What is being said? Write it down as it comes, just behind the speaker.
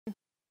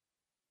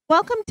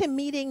Welcome to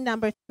meeting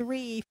number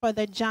 3 for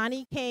the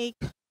Johnnycake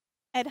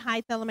at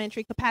Heights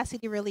Elementary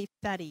Capacity Relief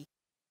Study.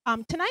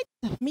 Tonight's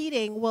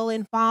meeting will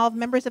involve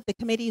members of the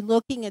committee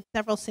looking at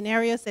several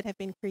scenarios that have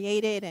been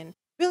created and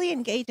really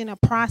engage in a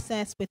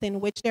process within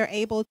which they're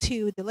able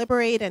to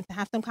deliberate and to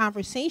have some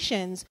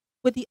conversations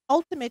with the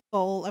ultimate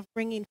goal of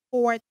bringing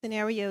forward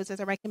scenarios as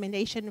a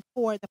recommendation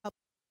for the public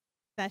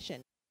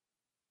session.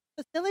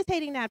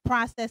 Facilitating that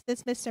process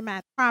is Mr.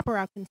 Matt Cropper,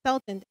 our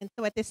consultant, and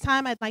so at this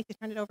time I'd like to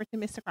turn it over to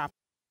Mr. Cropper.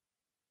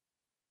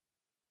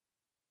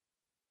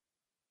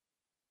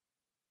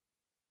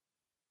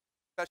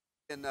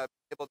 And be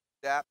able to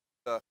adapt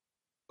to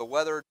the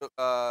weather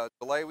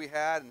delay we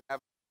had and have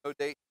no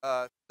date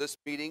this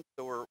meeting.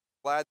 So we're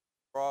glad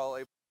we're all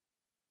able to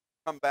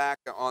come back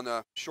on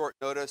a short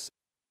notice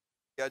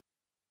schedule.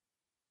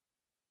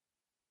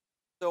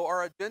 So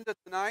our agenda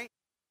tonight,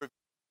 review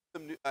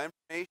some new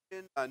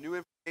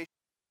information,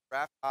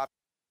 draft options.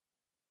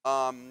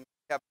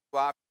 We have two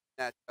options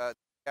that we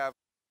have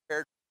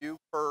prepared for you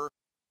per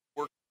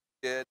work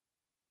we did.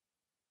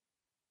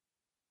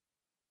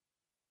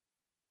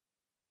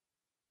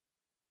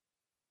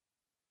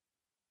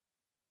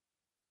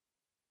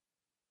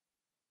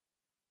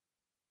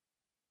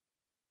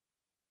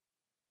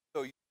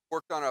 So you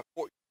worked on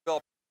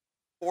developed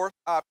fourth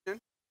option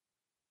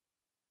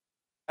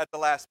at the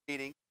last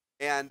meeting,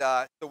 and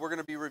so we're going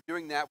to be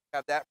reviewing that. We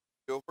have that.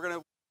 We're going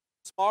to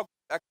small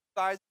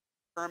exercise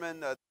determine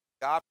the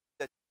option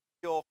that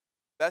you feel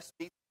best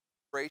meets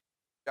the inspiration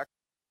objective.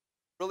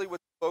 Really,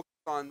 with the focus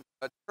on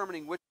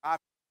determining which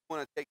option you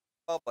want to take to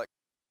the public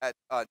at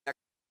next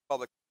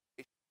public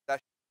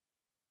session.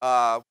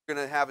 We're going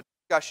to have a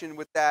discussion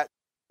with that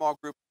small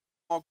group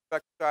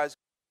exercise.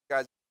 You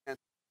guys can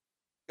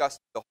discuss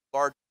the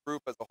large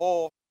group as a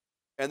whole,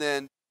 and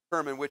then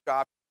determine which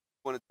option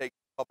you want to take to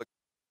the public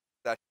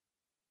session.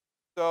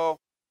 So,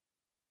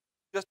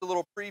 just a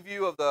little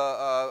preview of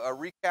a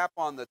recap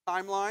on the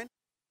timeline.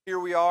 Here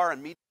we are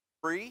in meeting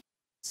 3.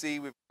 See,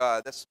 this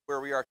is where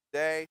we are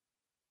today.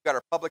 We've got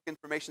our public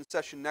information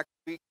session next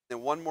week,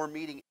 then one more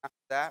meeting after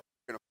that.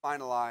 We're going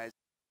to finalize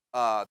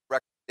the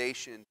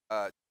recommendation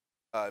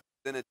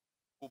within a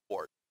school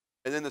board.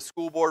 And then the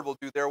school board will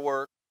do their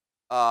work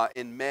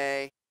in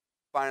May,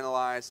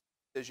 finalize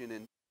the decision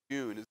in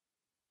June.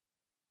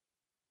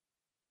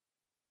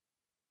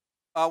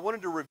 I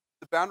wanted to review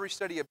the boundary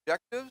study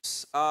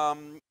objectives.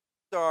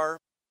 Are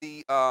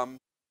the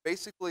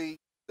basically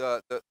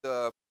the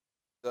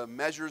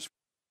measures for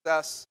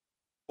success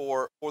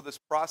for this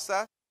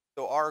process.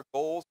 So our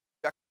goals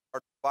are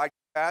to provide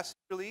capacity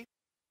relief,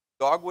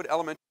 Dogwood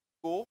Elementary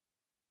School,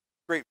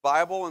 create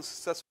viable and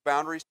successful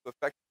boundaries to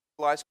effectively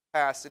utilize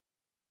capacity,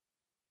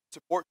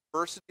 support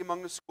diversity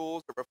among the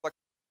schools that reflect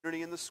the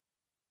community in the school.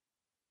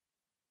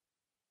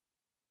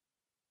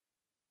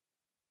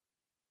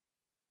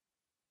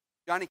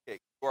 Johnnycake,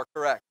 you are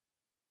correct.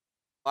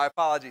 My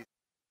apologies.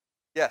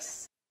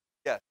 Yes,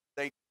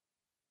 thank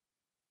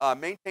you.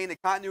 Maintain the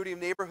continuity of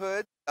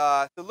neighborhood.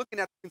 So looking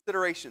at the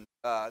considerations,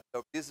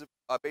 so this is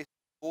based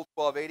on Rule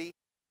 1280,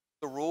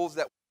 the rules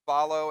that we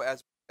follow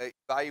as we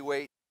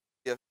evaluate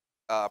the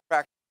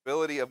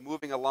practicability of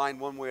moving a line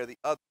one way or the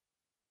other.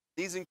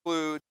 These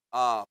include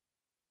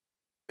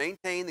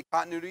maintain the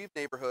continuity of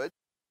neighborhood,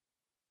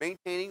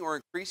 maintaining or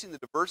increasing the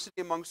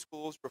diversity among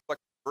schools to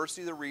reflect the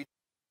diversity of the region,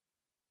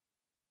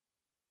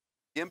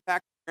 the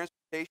impact of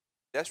transportation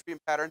and pedestrian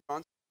patterns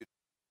on students,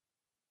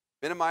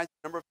 minimize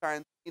the number of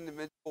times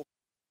individuals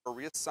are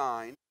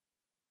reassigned,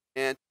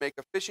 and to make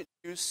efficient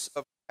use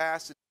of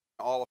capacity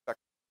in all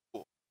affected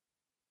schools.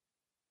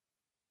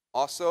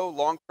 Also,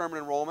 long-term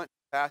enrollment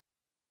capacity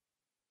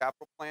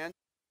capital plan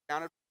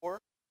accounted for,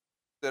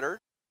 considered,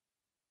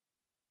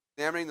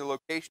 examining the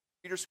location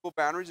of feeder school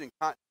boundaries and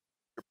continuity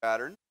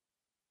patterns,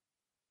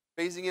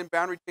 phasing in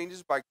boundary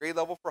changes by grade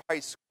level for high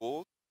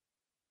schools.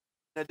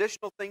 And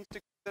additional things to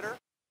consider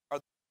are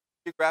the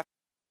geographic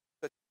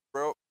such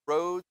as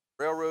roads,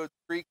 railroads,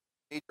 creeks,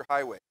 major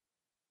highways.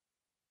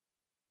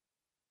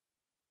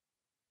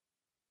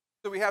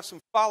 So we have some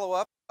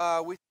follow-up.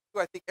 I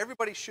think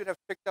everybody should have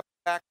picked up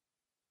the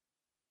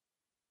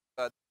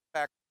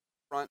pack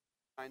front.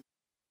 I'm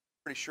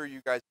pretty sure you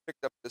guys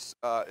picked up this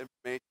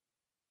information.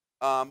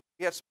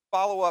 We have some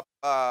follow-up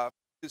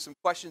to some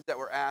questions that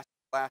were asked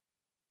last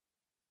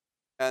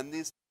week. And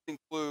these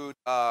include,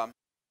 can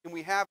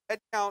we have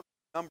headcount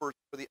numbers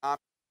for the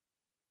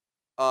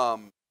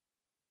option?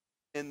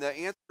 And the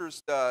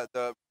answers, the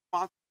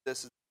response to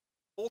this is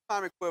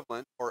full-time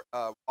equivalent or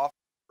often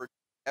for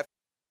FTE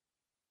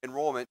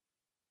enrollment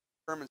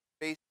determines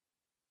space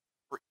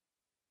for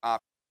each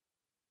option.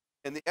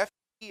 And the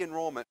FTE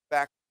enrollment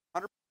factors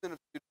 100% of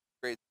students in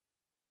grades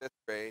 5th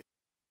grade,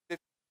 50%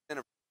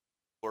 of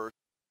scholars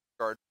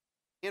regard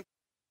in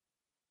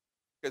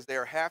because they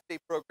are half-day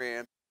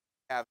programs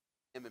have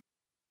MMP.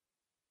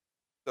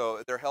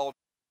 So they're held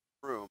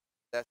in the room.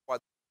 That's why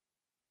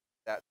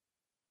that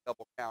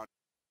double count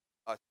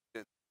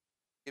students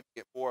giving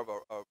it more of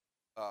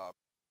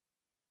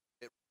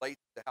it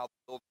relates to how the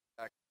building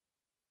is actually.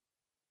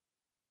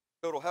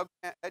 Total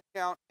head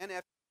count and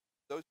FTE,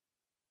 those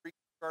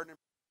kindergarten and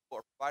preschool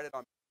are provided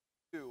on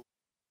page 2 of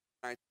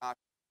tonight's option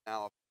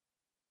analysis.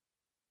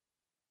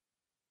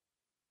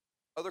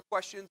 Other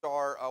questions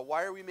are,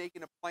 why are we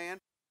making a plan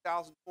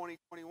for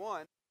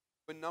 2020-21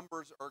 when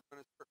numbers are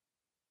going to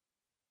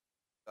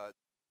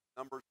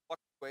numbers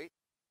fluctuate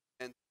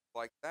and things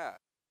like that?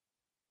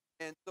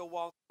 And so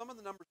while some of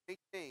the numbers may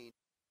change,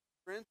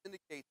 trends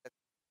indicate that the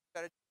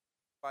strategy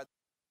by the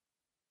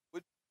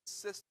would be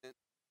consistent with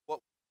what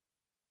we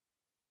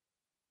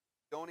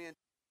don't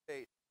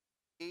anticipate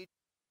age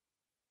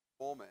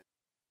enrollment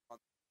on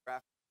the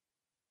graphic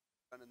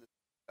done in this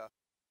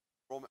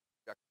enrollment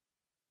projection.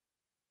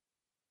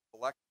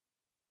 Select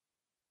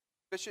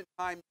sufficient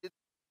time did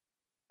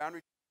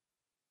boundary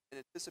and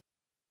anticipate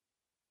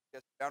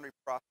boundary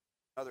process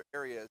in other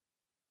areas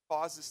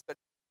causes study to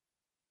be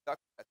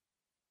conducted at the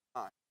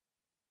time.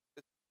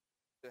 Just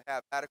to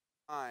have adequate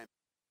time to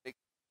make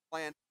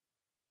plans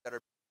that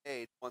are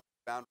made once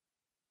the boundary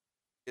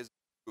is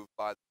approved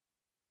by the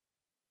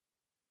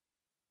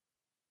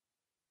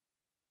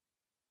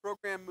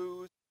program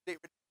moves, state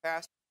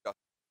capacity adjustment.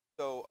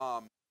 So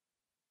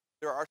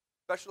there are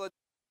special education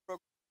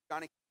programs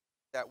Johnny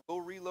that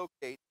will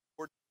relocate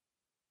toward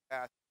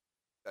capacity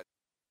study.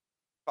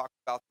 Talk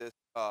about this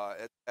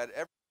at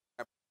every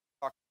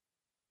talk about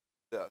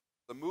this.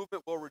 The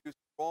movement will reduce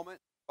enrollment,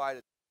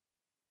 provide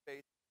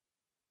space,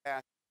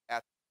 capacity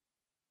at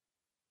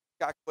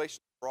calculations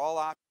for all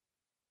options,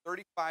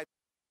 35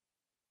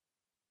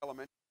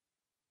 elementary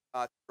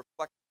to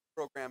reflect the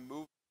program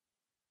movement.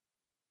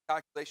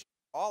 Calculation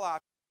for all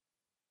options,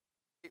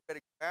 state ready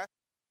capacity,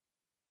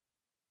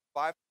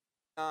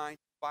 509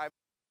 5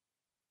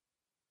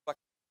 reflect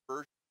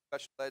conversion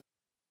special ed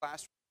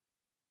classroom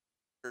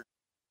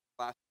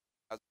class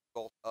as a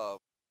result of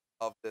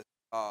this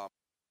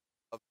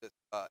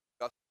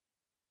adjustment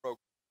program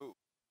move.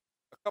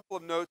 A couple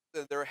of notes: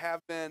 there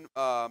have been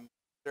a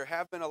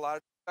lot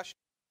of discussion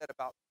said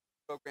about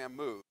the program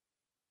move,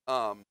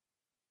 and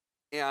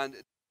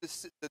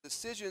the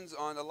decisions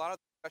on a lot of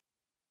the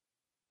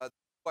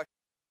question,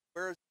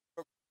 where is the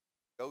program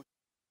go to?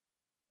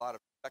 A lot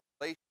of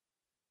speculation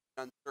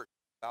and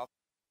uncertainty about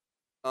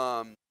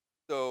it.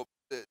 So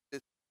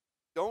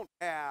don't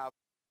have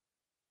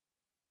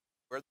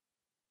where they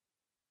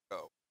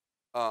go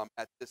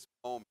at this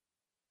moment.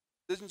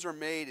 Decisions are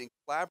made in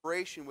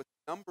collaboration with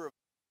a number of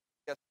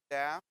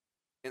staff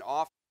and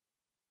officers,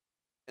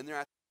 and they're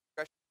at the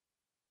discretion of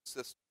the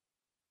system.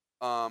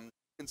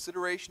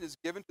 Consideration is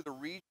given to the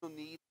regional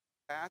needs of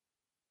capacity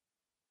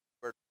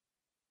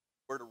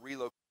where to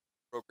relocate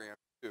the program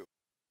to.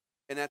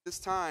 And at this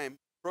time,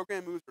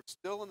 program moves are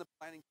still in the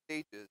planning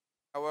stages.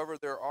 However,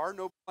 there are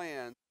no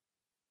plans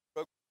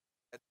for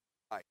program at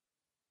this time.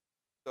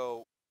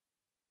 So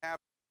have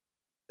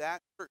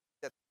that certainty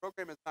that the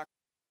program is not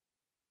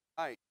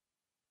tonight,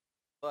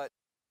 but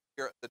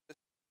the district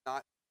is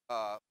not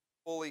has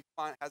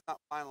not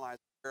finalized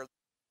where you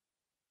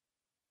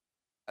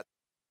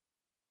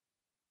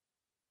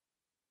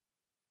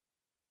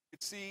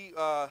can see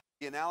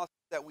the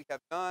analysis that we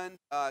have done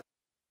to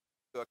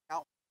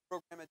account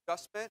for program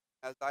adjustment.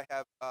 As I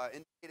have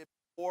indicated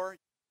before,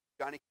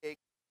 Johnnycake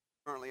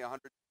currently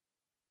 100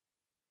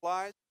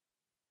 supplies.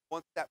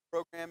 Once that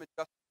program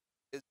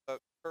adjustment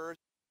occurs,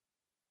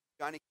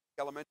 Johnnycake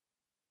Elementary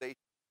station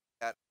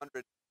at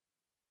 100.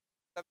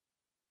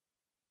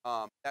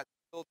 That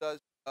still does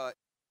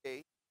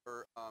indicate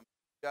or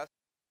suggest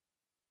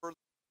further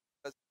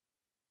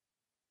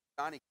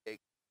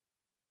Johnnycake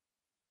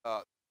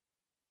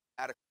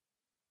adequate.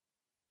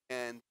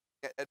 And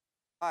at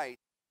height,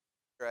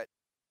 you're at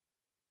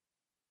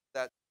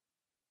that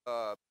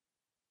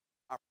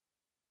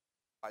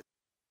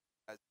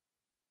has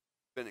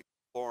been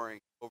exploring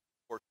over the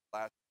course of the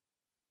last.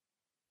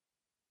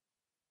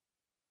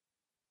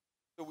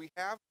 So we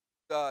have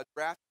the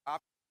draft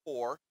option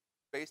 4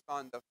 based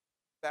on the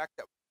fact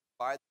that we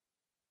provide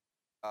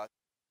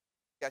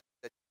sketch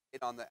that you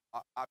did on the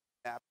option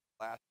map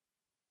last.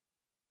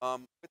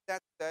 With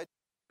that said,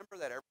 remember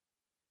that every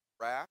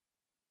draft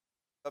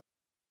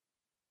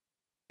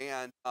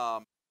and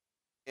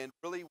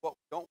really what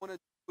we don't want to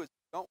do is we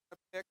don't want to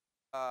pick.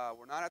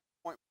 We're not at the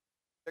point where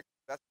we pick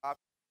the best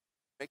option,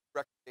 make the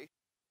recommendation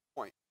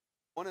point.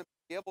 We want to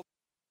be able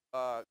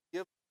to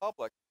give the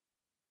public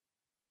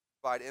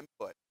provide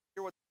input,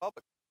 hear what the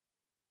public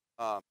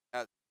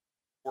has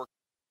worked.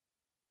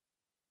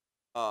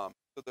 So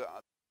the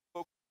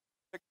folks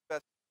pick the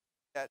best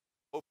at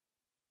open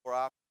for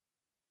option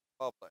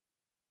public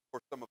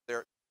for some of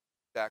their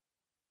back.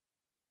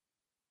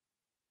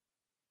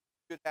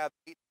 Should have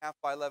 8.5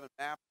 by 11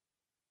 map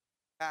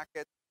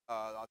packets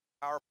on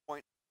PowerPoint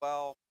as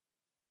well.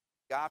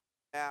 The option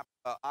map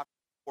option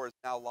 4 is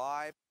now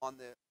live on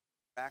the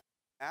Mac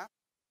app,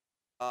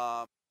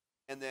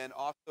 and then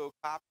also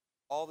copy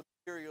all the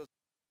materials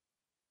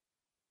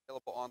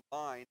available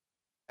online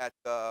at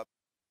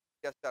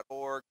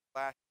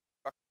bcs.org/yes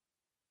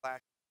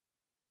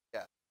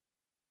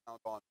found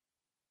on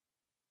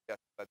yes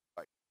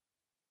website.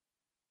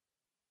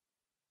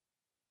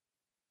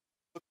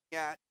 Looking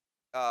at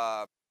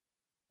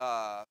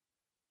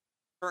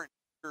current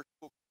your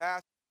school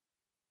capacity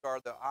are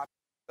the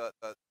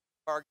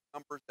target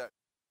numbers that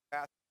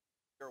capacity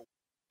you're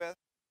with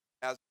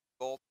as a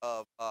result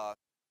of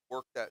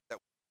work that we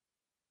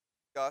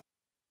discussed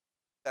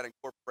that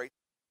incorporates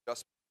the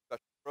adjustment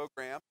discussion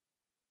program.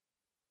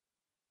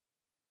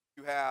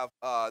 You have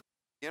the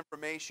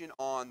information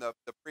on the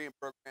pre and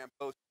program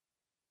post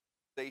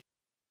station,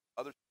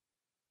 other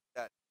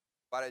that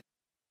provided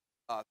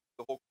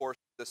the whole course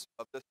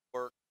of this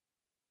work,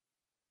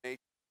 may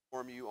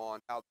inform you on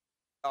how to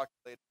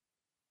calculate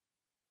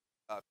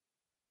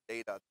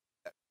data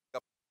that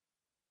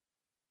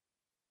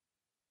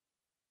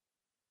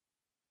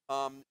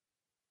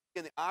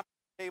in the option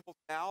tables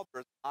now,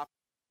 there's option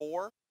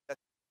 4 that's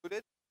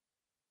included.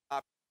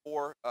 Option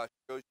 4 shows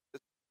you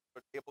this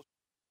table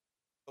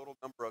total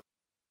number of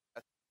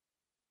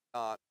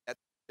at the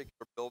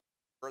particular building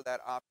for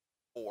that option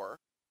 4.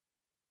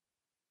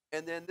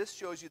 And then this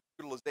shows you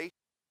the utilization.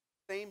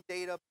 Same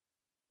data,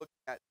 looking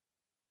at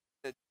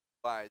it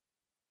by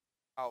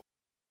how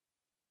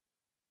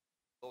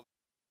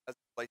as it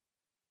relates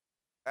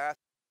to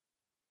capacity.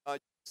 You can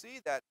see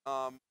that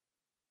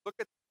look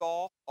at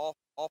all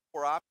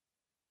 4 options.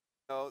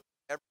 You know,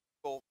 every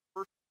single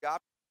first option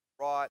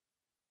brought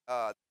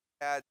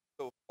had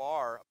so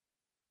far up to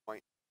this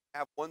point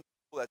have one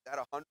school that's at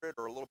 100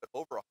 or a little bit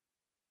over 100.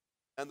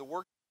 And the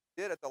work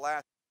you did at the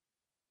last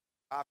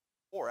option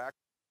 4 actually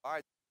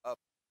provides a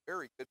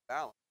very good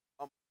balance.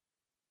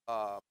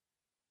 Uh,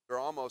 they're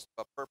almost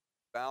a perfect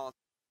balance.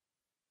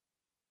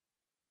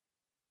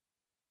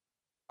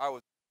 I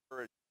was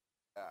encouraged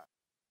with that.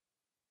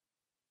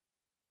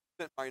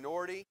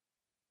 Minority,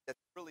 that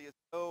really is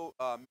no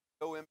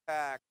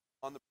impact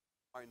on the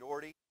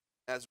minority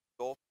as a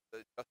result of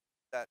the adjustment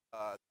that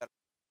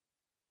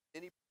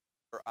any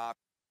particular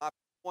option. Option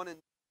 1 and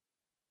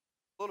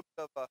a little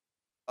bit of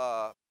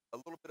a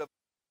little bit of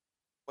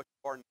what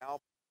you are now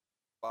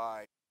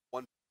by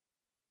one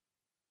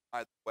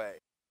either way.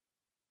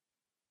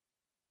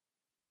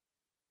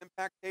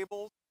 Impact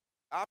tables.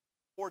 Option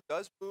 4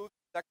 does move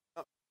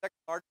second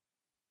largest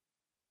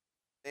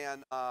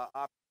than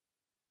option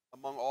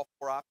among all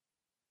 4 options,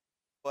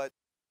 but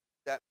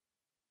that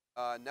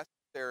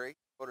necessary in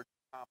order to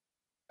accomplish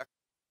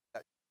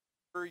that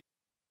sure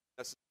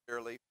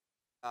necessarily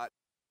not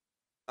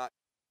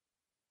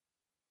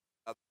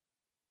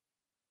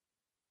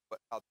but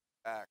how the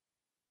back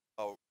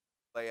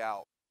lay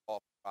out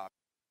all 4 options.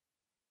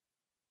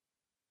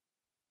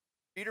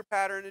 Feeder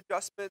pattern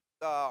adjustments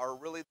are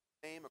really the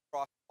same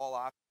across all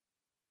options.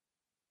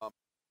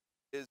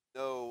 Is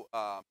no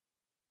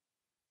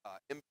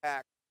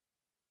impact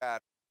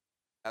pattern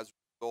as a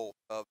result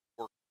of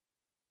work.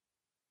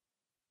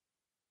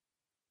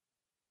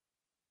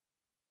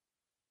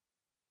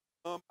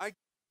 I give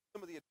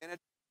some of the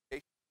advantages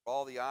for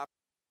all the options.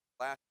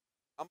 Last,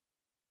 I'm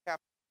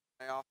captain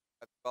my office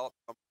have developed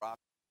some for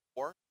option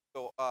 4.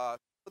 So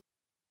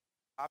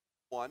option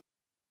 1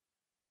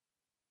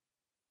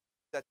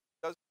 that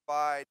does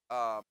provide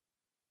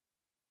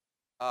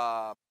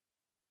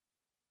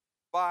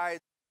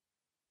provides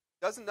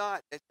does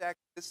not in fact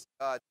this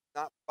does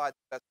not provide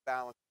the best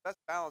balance. The best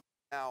balance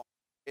now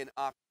in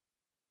option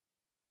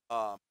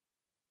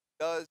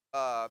does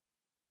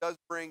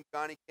bring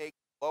Johnnycake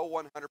below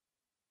 100.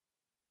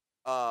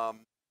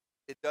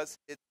 It does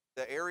it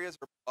the areas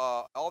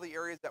are all the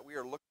areas that we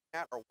are looking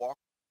at are walking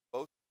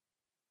both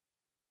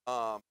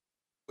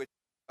which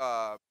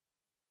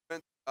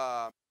prevents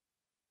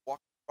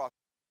walking across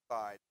the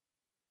side.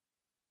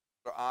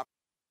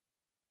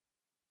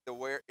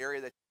 The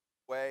area that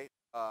you way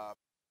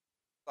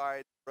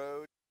side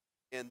road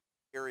and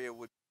area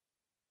would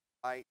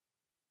light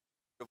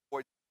to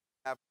avoid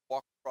have to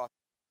walk across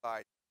the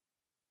side.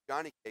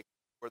 Johnnycake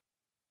where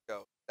they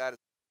go. That is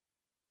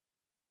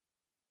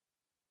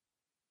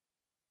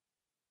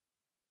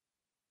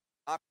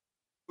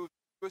option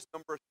twist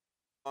number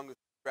among the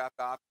draft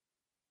options.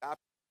 Option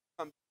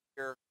comes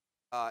here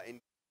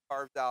and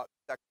carves out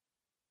section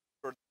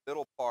for the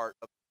middle part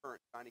of the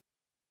current Johnnycake.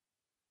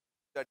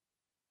 That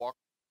walk.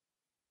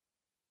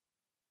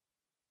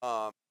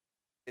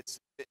 It's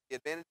the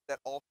advantage that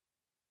all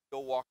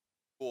still walk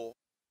to school,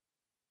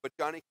 but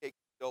Johnnycake is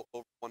still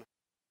over 100.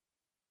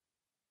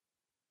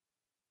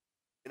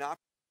 In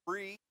option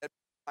 3, at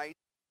height,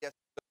 yes,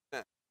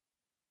 percent.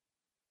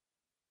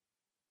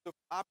 So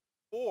option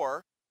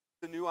 4,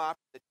 the new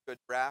option that you could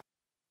draft,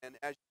 and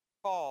as you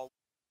recall,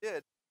 we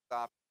did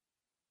stop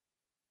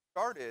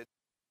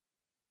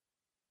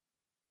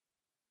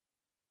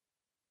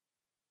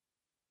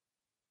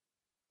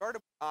started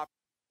with option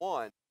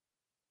 1,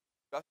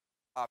 just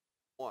option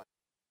 1.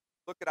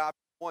 Look at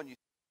option 1, you see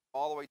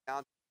all the way down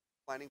to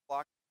the planning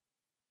block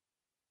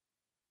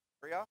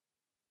area.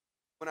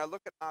 When I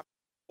look at option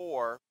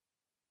 4,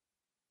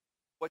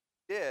 what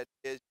you did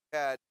is you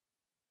had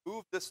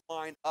moved this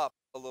line up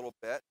a little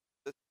bit.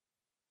 This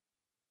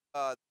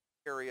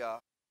area,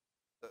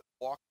 the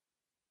walk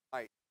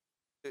height,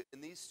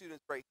 and these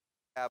students right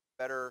have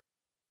better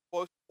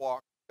close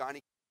walk,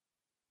 Johnny,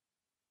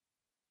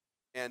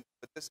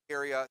 but this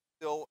area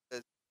still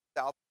is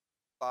south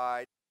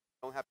side.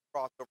 Don't don't have to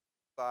cross over to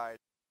the side.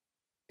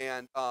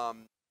 And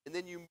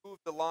then you move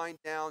the line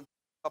down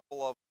a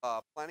couple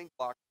of planting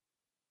blocks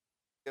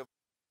to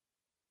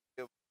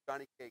give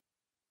Johnnycake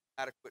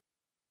adequate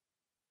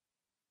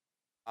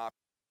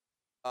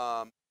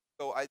option.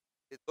 So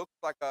it looks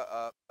like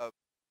a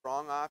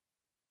strong option.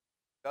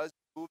 It does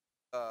move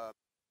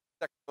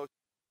second most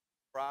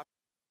crop.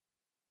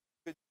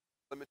 Could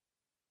limit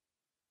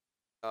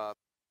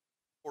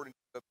according to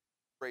the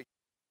rate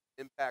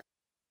impact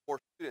more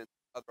students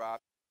than other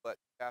options, but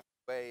you have to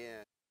weigh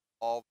in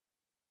all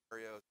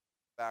scenarios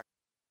back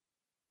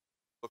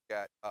look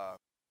at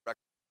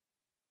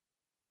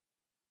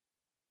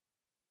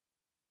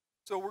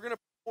so we're going to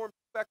perform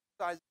two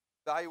exercises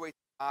to evaluate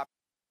the options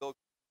built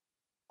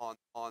on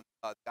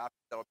the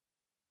options that will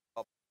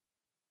be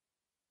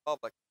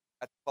public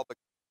at the public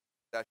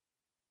session.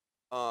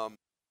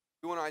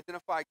 We want to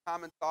identify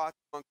common thoughts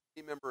among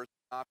team members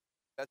and options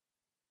that's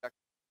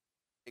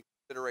in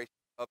consideration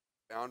of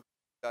the boundary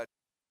study.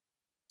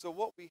 So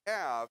what we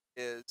have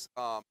is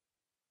have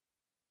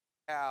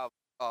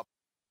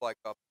like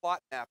a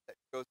plot map that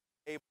goes to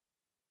the table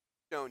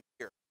shown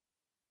here.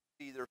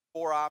 See, there's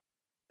 4 options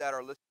that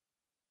are listed,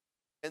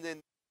 and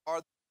then are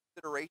the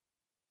considerations.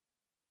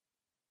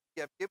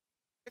 You have given a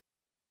sticker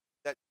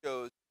that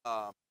shows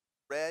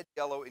red,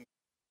 yellow, and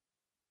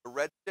the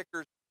red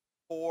stickers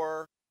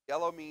for,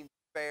 yellow means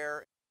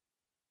fair,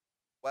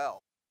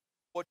 well.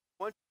 What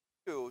you want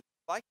to do is,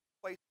 like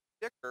to place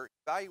a sticker,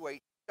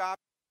 evaluate shop,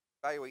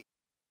 evaluate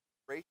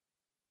integration,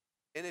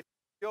 and if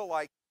you feel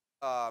like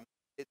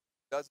it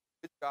does a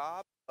good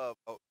job of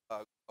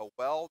a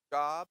well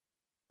job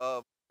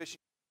of fishing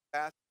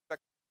fast, put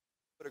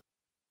a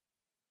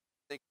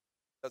think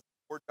it does a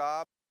poor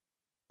job,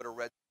 put a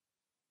red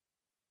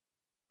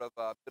of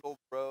middle of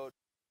the road,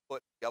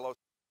 put yellow,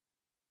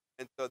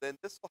 and so then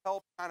this will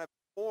help kind of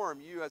inform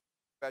you as a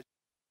professional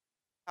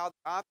how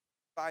the option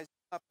sizes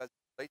up as it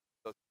relates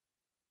to those.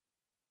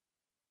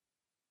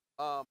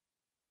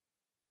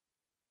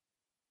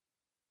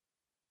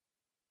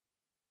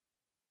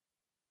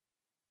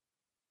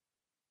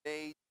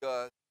 They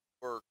just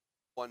work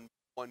one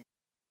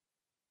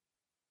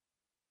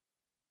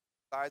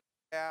size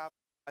cap.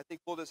 I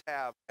think we'll just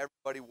have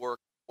everybody work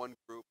one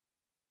group,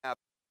 have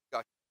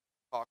discussion,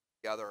 talk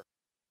together,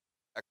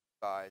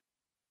 exercise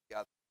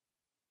together.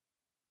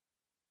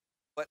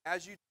 But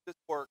as you do this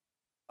work,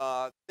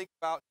 think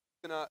about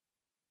gonna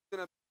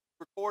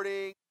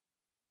recording.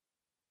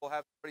 We'll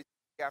have somebody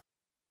after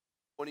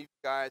one of you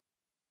guys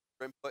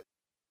for input,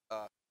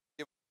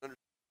 give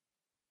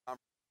understanding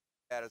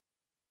that as.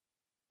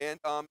 And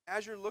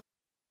as you're looking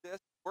at this,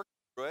 working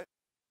through it,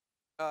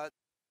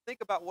 think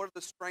about what are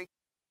the strengths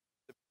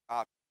of the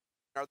option.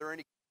 Are there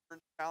any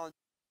concerns, challenges,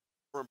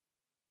 or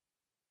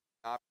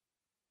options?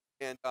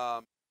 And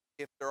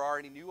if there are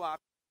any new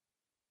options,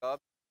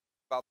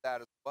 about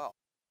that as well.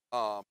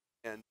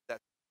 And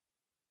that's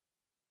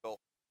cool.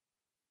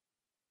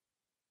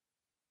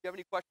 Do you have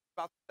any questions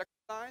about this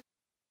exercise?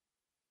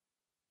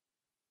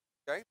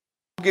 Okay,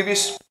 we'll give you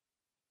some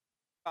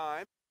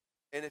time,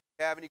 and if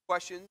you have any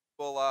questions,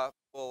 we'll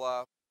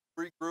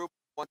regroup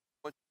once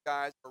you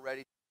guys are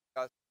ready to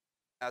discuss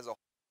as a whole.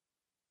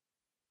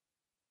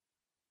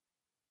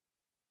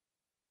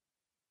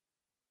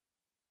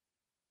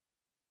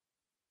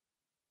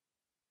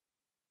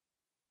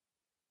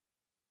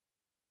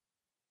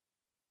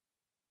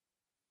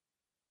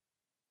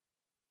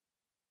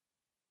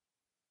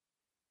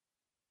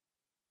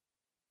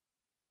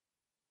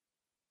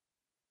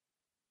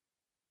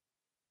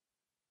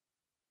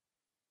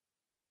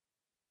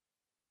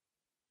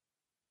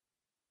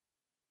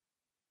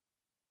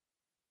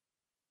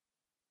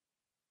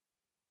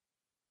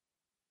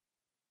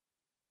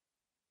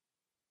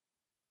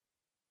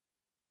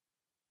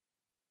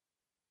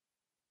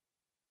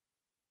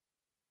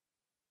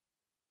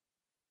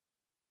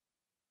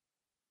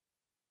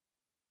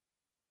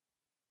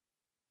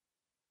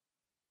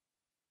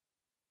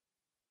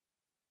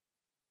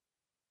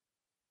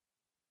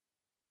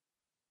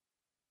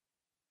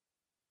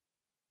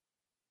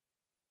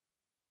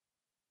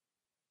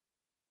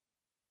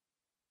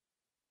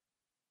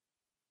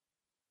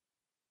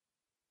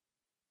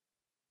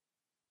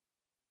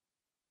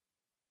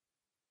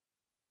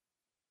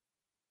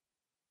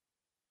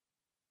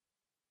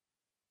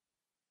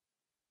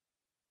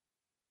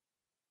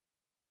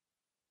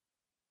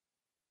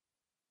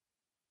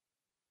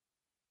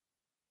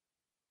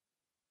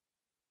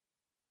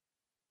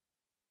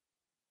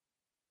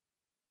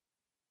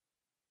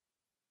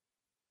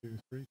 Two,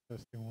 three,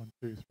 testing 1,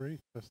 2, 3,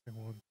 testing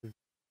 1, 2,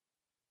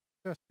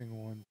 testing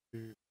 1,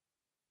 2,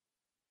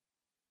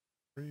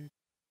 3,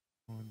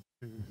 1,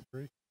 2,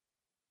 3,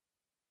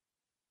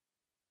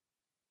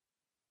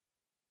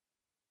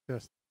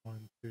 test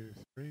 1, 2,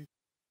 3,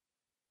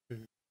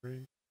 2,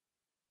 3,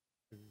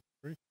 2,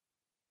 3.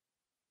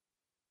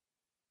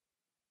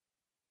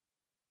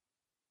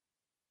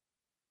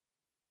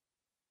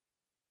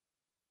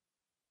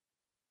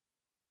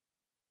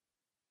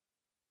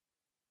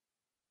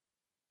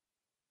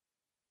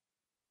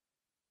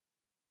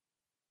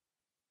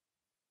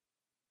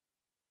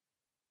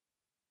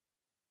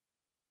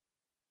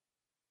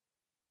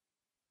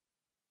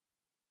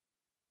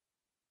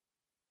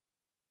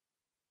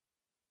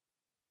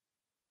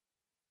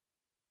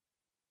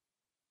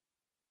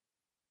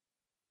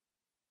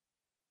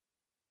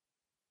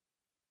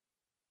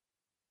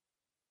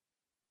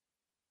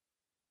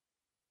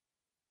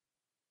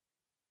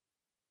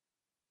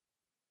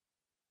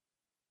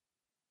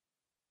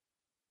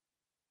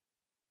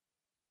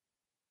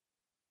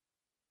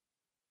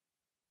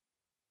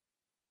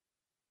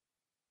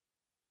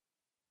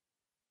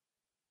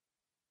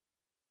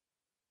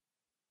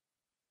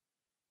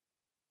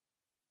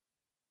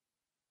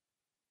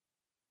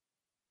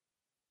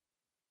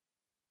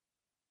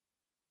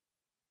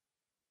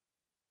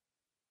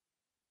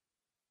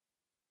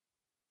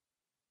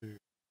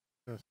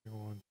 Testing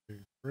 1, 2,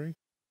 3.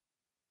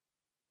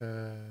 Testing.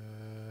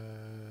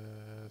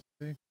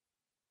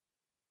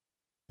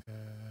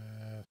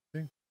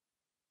 Testing.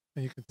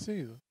 And you can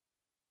see them.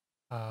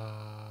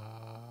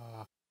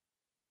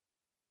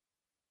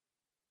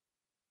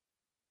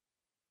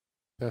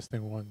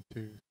 Testing 1,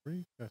 2,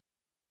 3.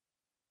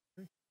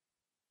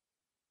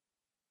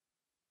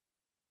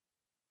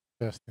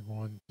 Testing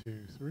 1,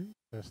 2, 3.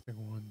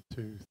 Testing 1,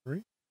 2,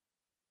 3.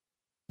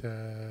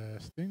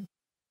 Testing.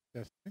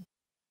 Testing.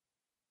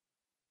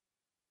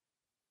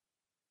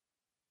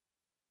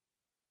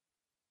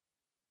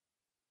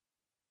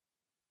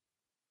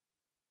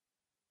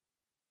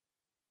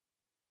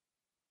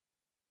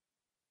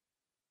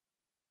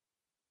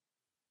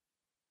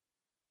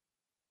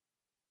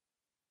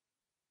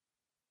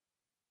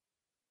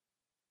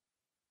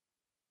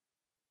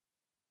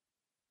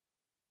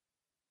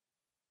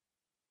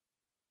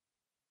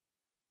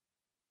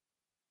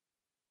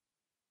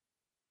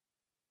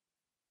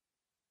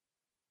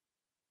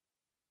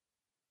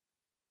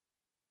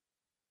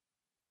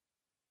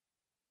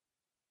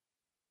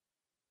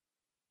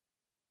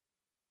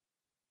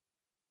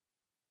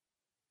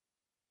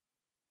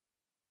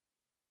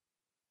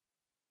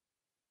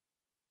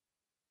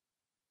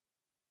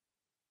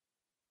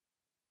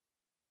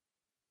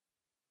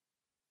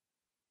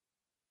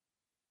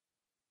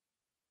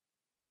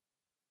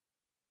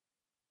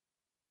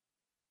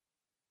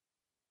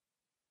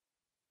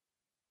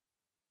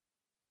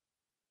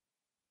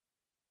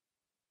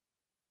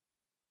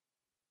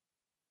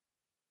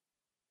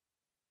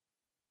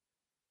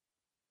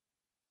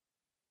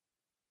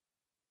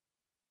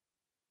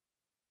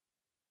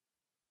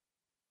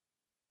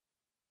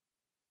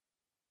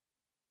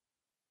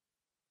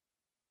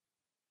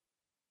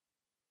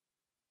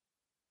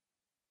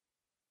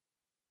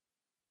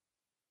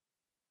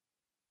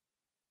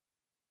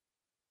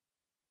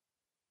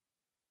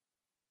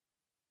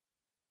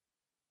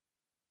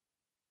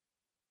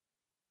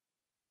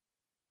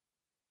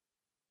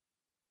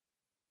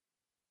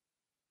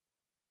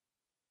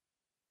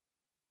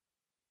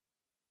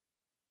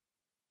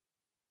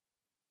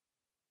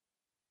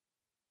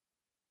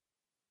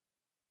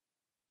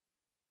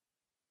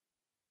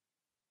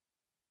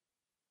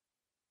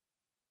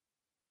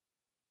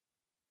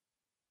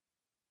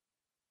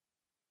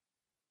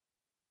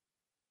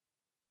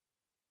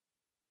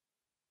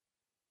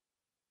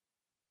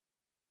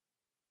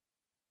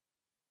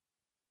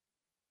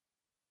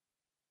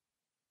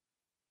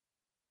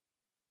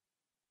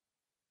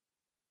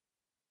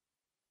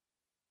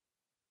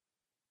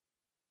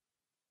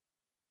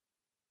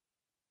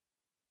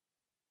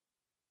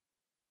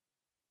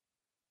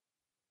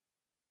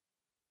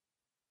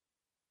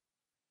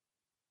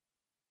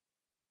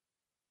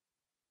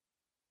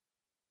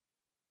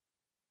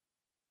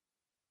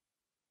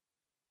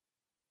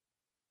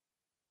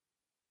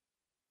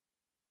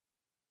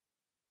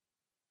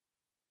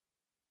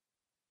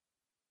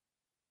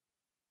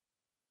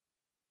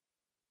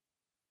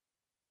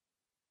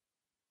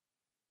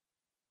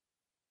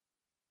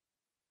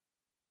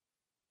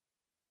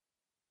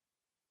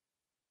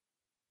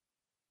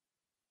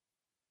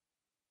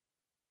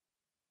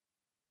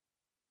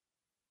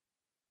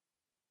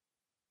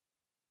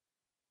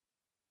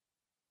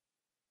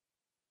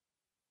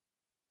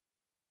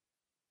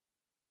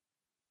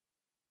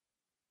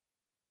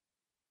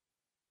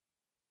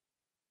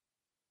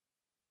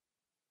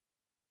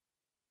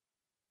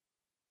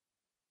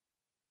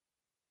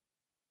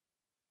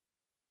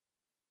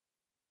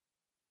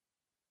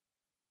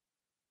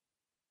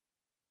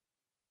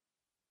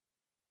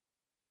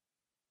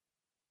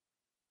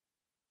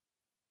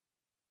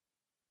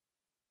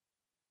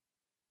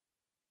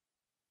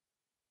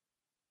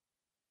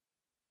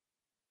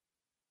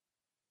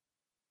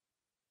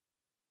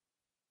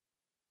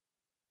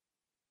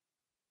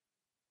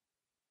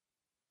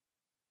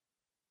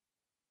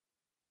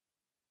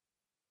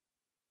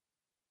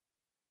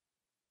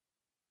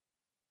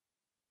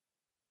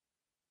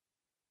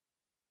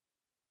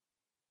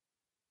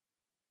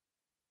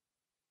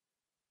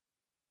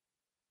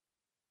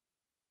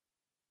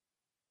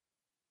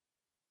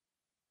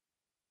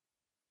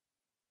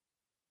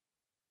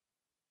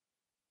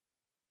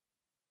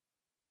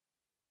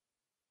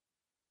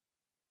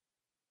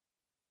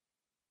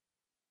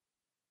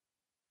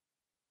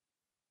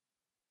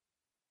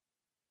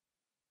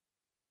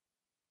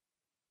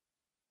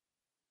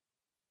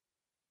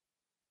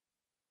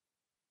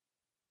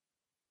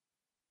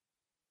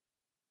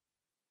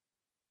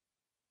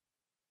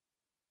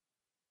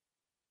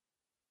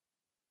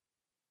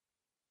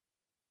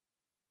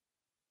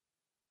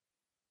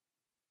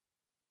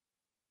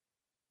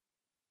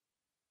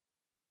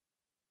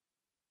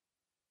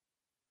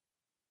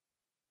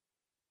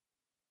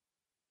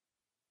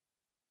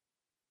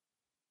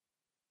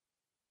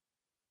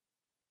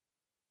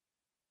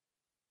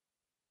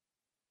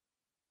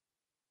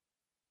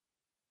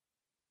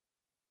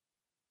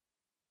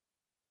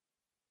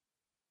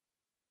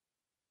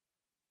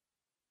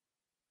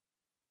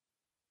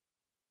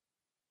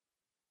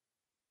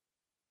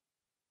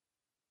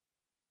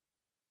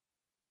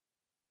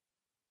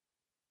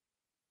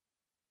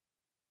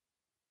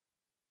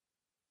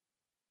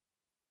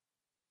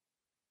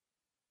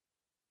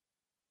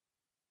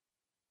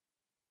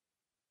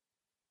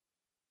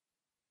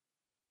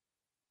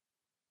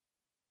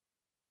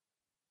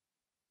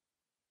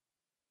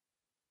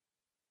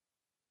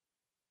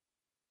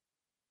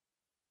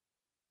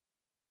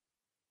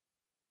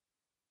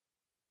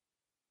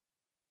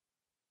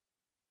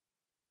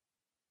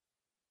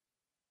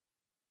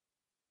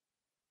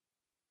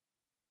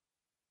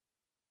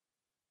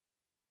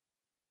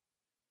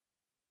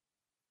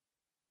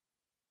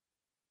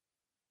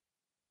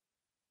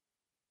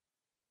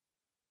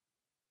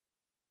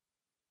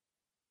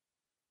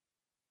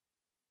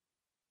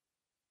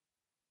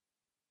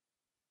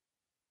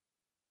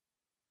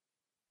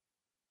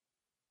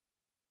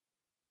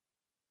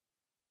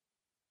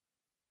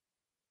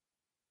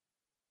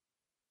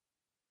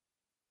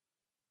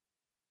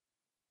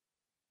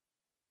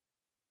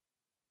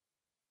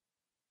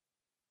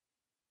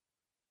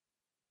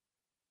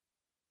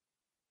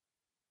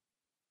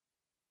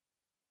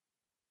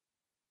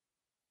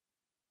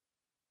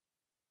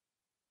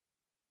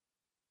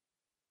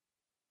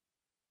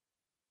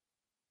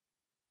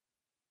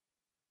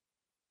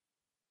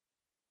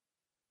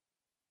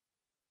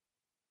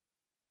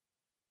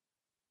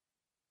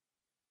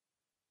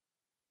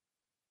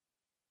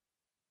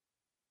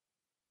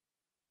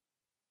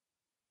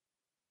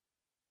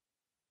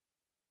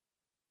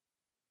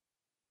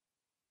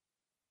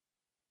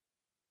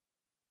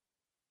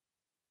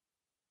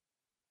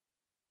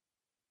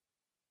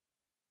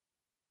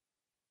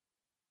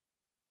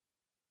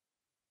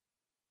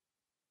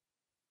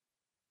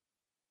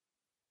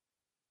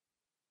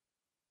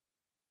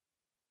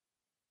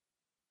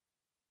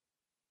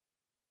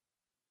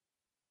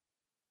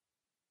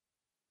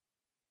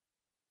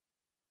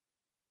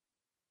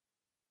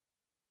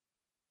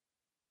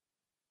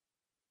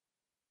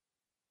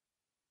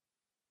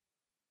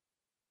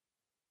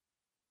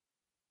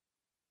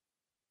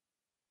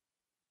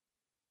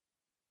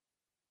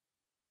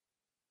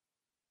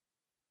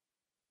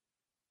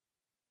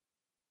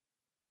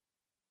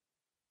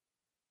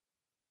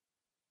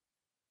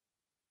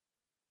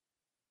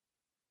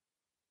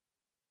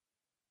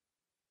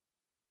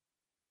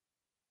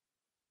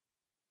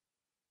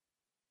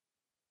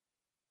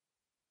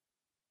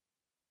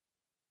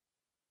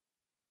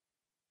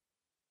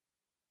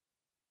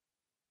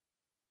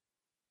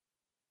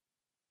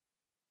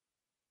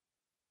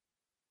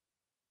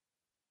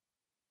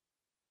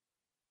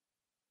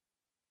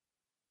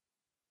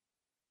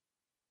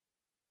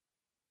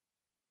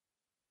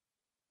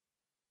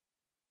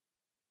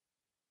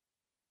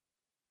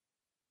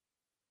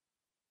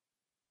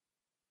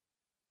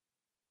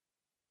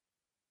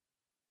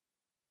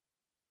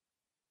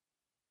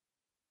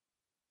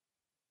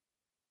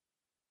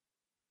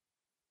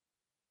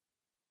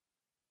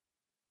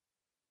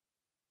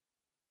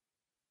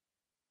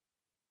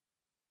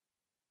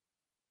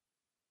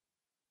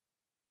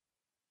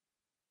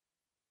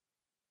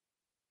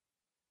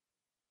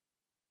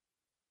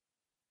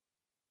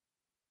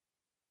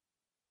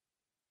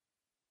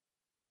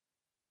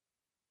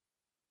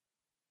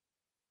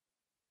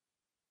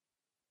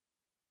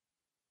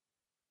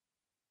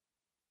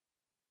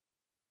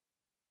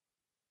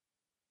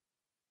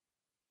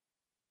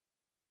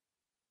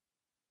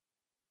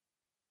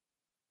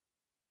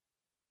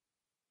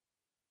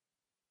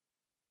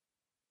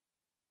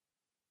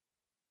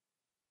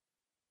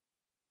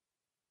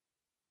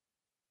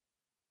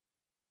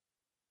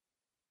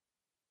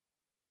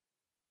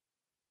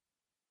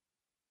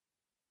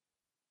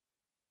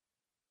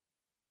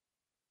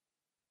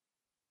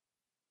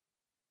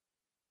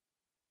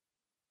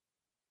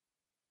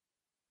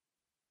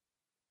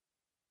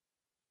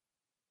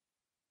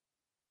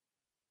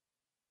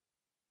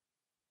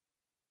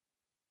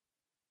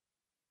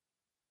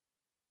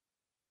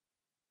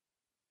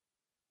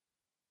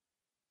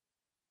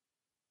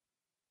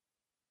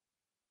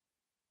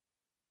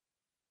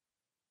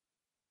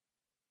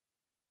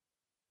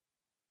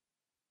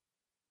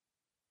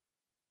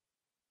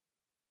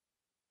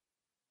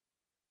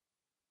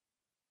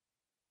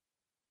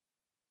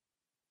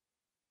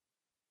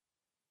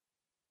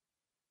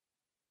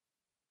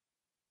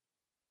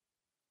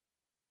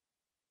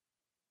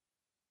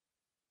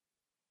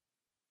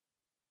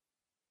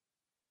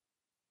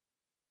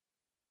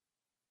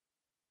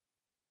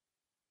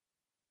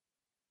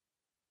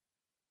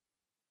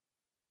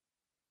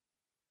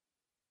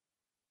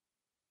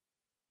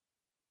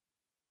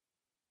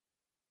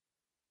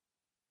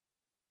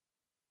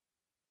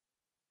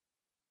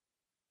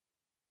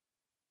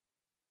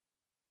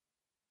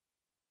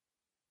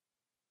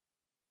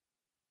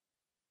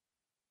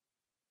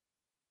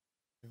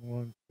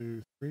 1,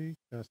 2, 3.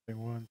 Testing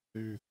 1,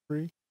 2,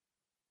 3.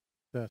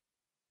 Test.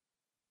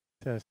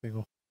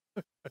 Testing.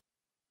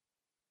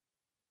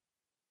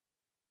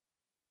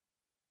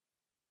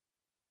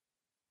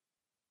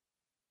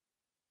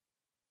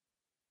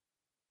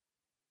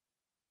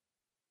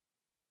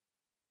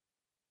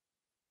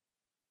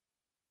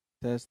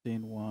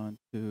 Testing 1,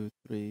 2,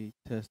 3.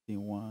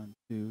 Testing 1,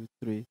 2,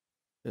 3.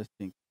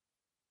 Testing.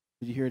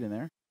 Did you hear it in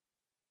there?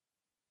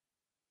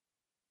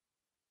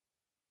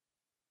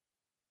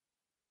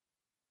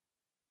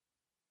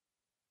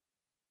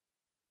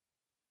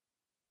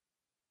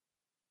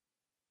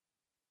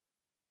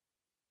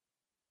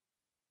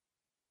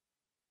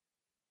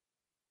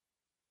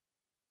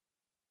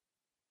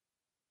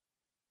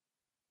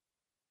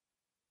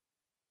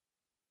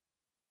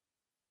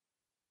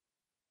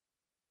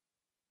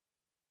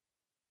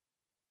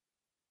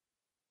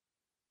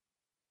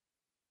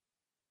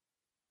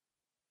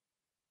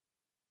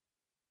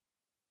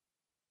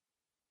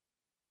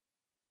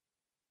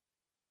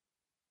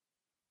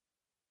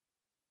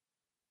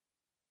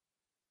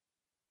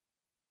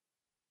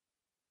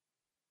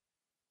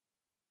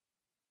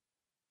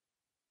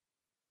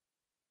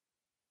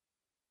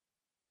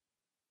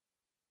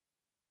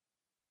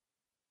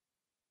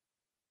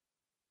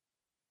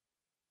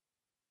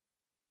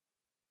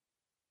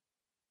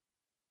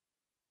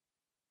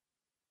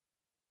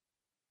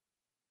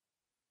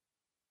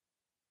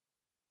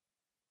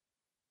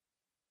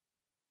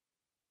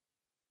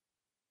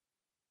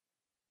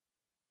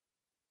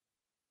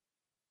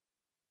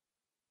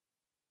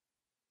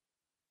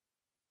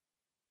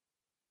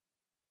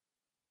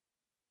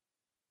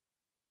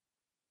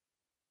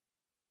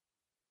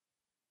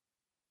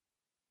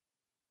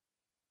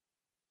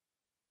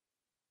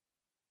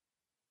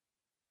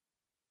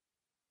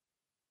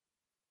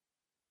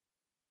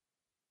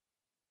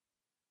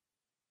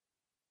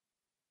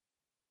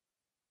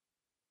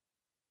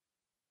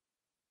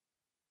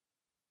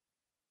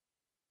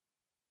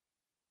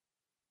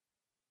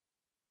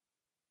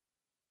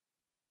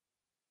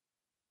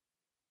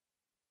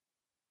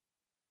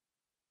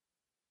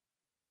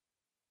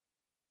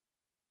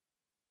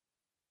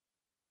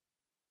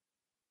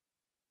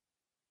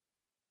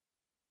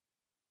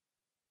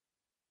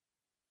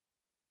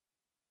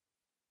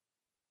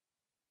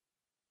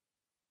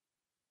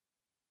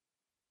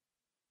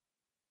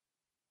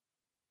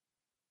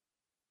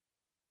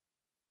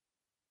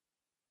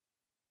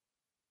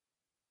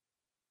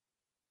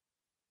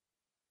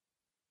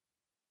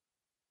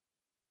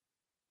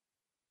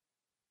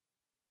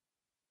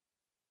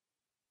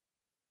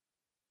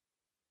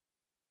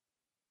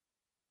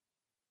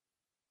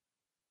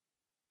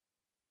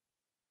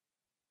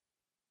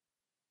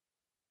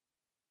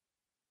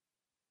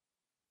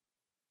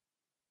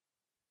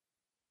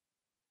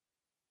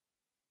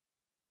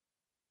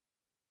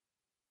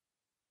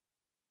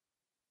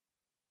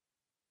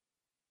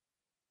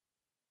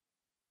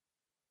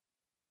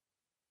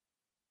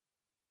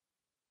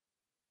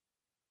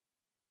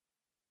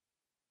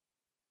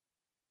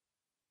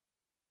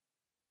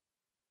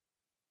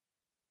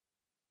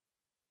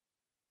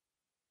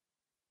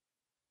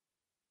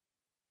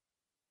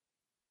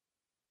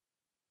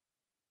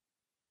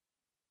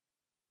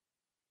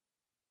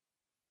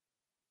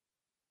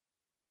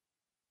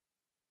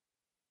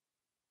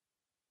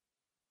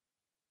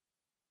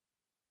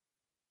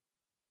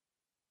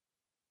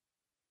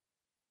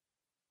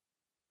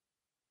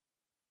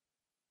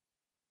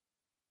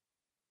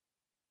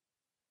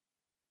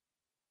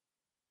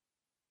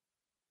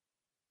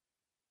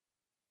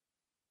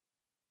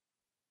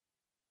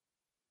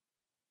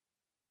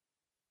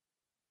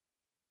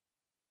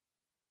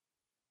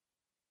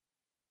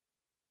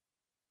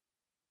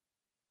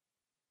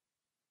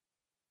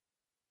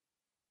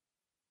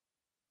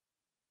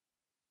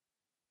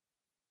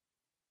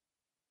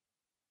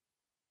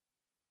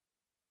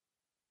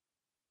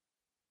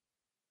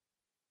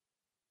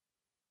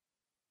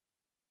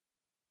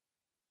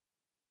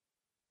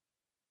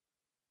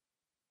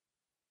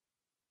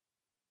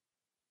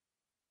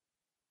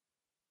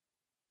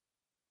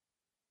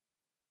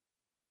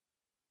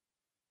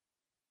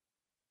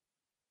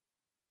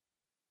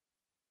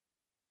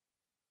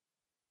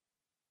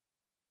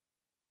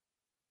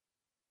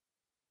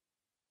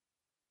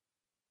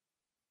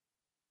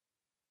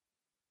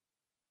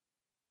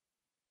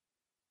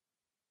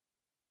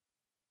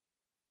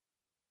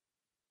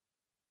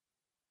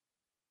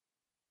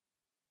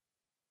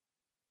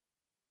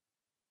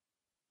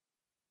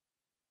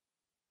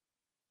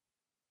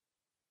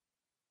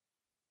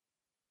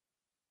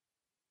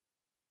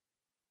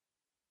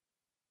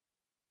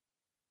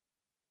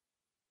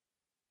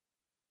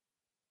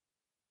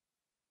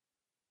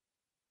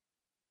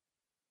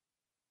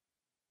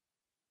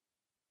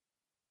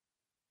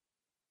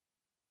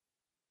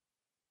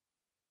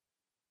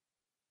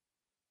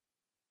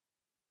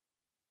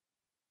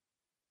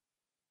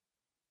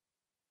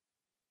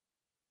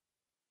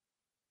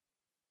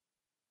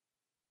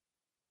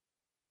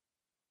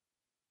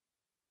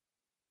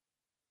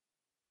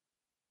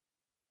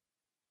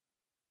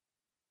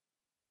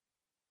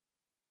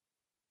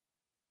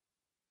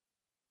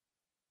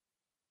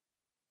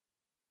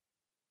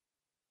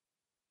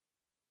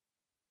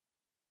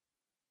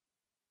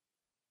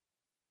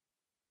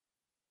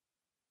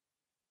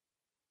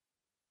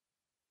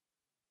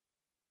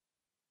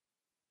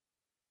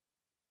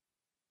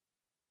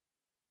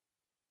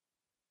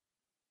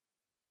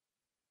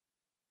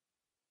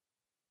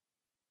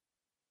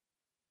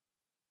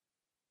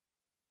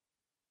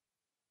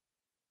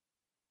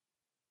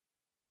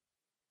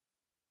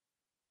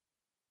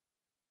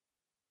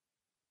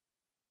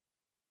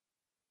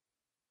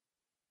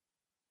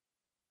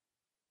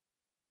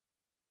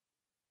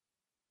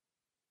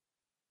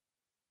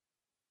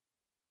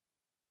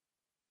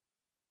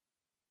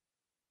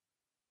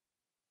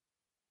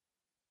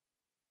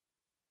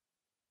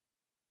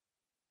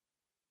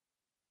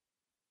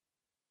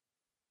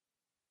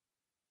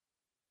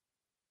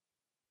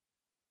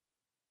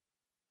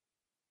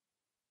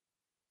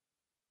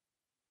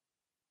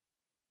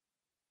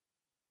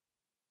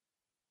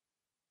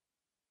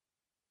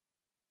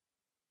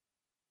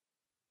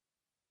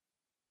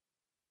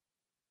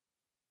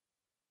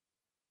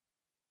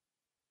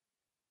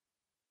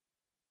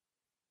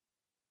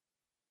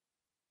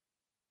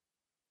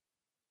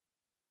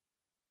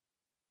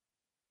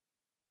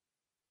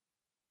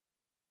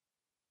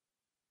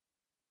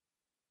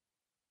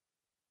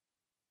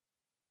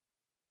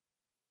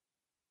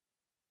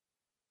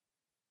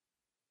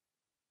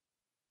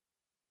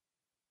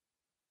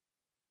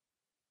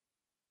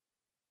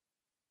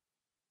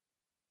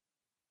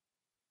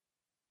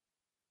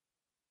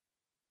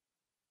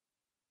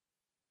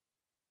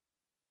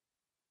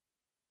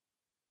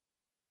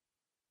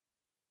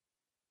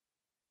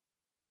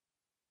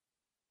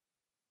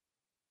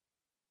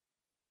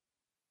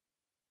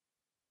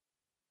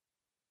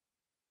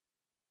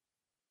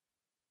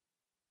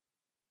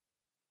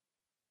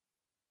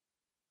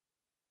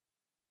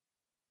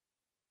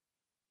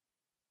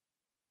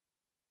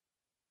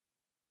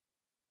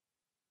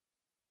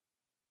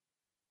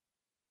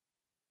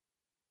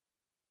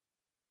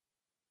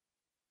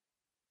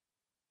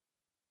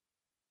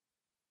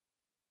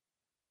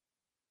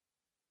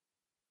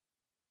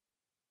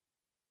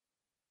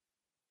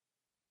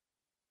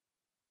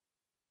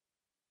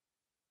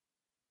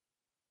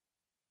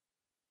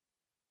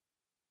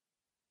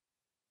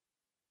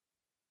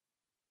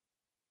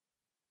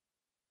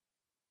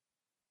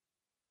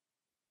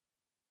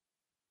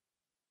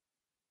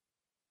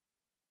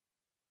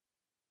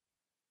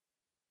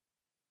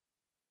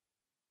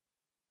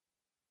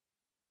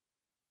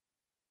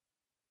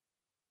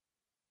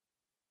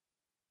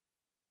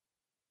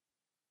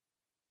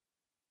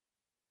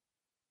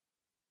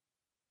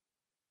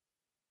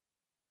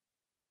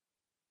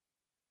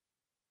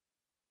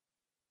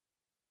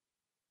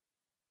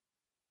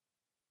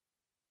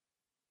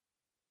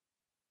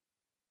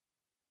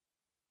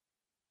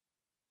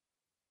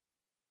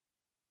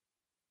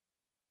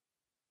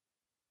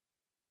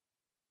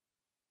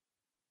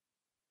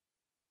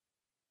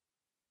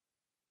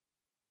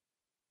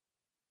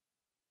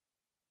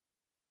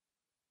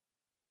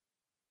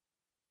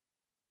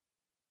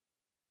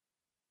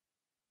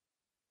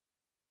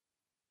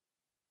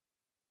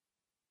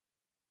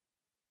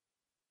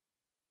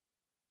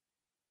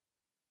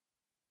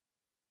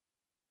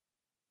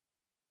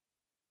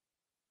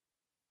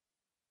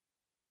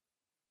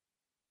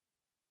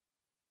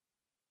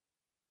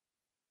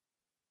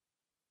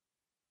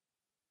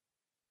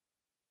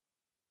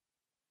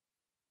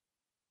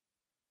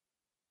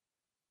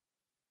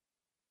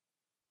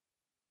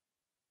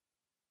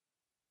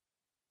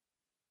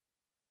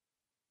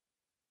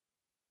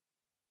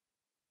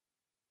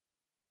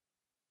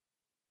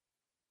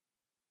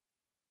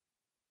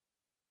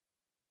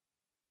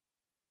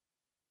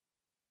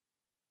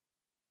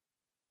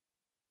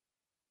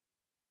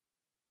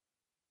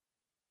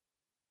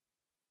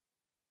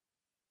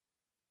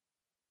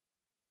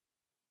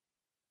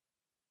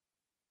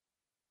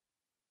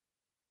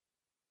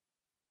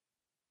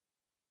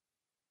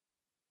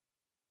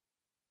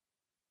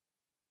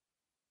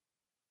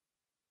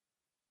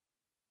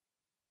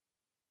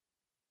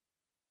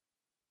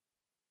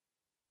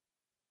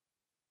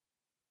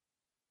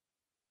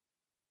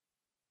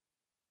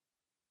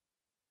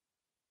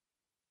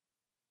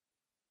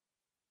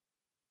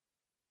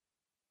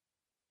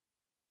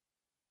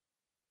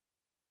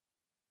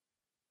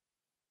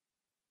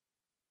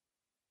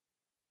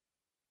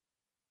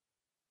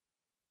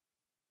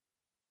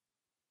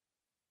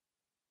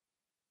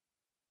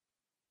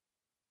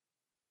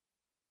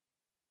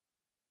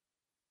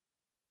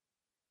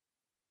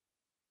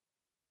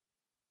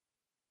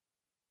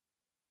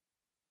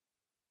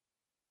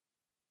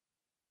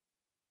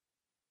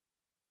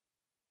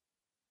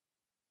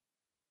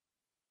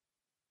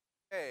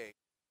 Okay,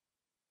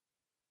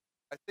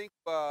 I think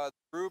the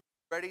group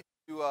is ready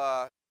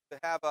to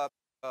have a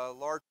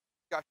large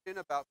discussion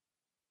about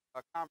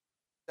conferences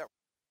that.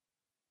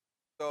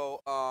 So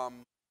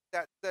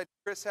that said,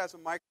 Chris has a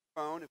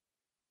microphone. If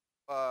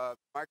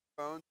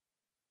microphone,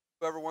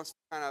 whoever wants to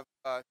kind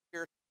of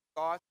share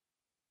some thoughts,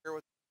 share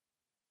with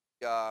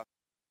the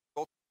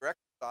go through your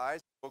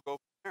exercise, we'll go from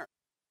there.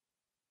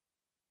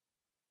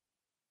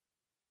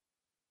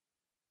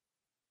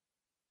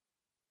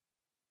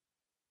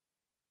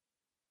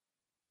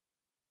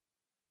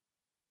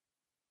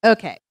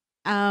 Okay.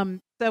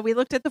 So we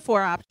looked at the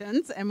 4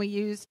 options and we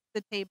used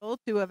the table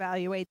to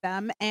evaluate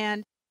them.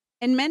 And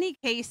in many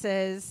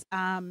cases,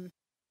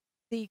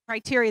 the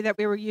criteria that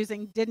we were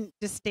using didn't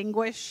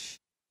distinguish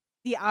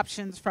the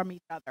options from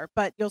each other,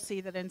 but you'll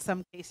see that in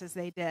some cases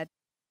they did.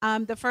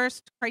 The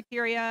first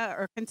criteria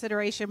or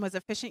consideration was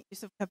efficient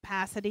use of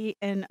capacity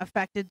in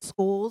affected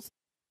schools.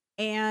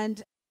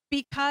 And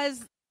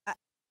because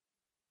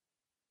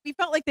we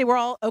felt like they were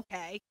all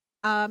okay,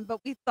 but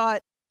we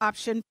thought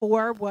option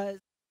 4 was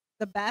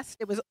the best.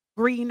 It was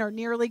green or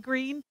nearly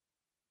green,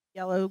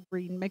 yellow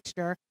green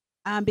mixture,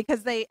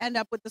 because they end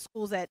up with the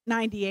schools at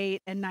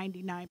 98 and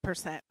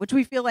 99%, which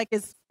we feel like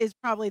is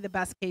probably the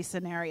best case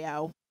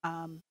scenario,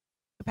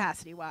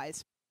 capacity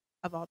wise,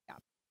 of all the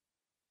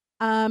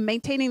options.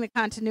 Maintaining the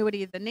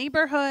continuity of the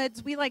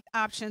neighborhoods, we liked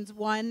options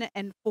 1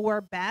 and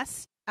 4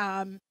 best.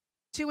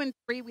 2 and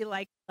 3 we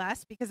liked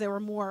less because they were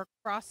more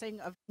crossing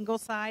of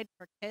Ingleside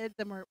for kids,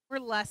 and we're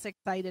less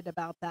excited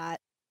about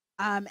that.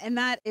 And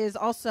that is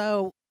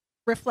also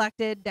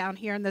reflected down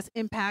here in this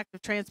impact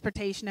of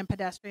transportation and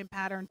pedestrian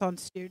patterns on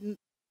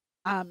students.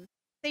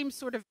 Same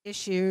sort of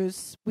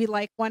issues. We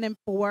like 1 and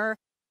 4,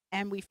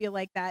 and we feel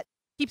like that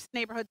keeps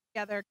neighborhoods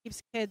together,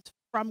 keeps kids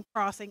from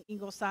crossing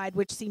Ingleside,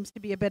 which seems to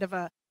be a bit of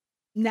a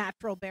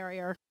natural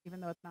barrier, even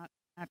though it's not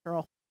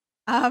natural.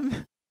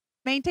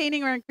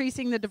 Maintaining or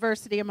increasing the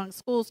diversity among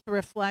schools to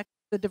reflect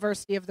the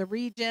diversity of the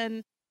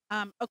region.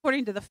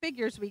 According to the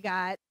figures we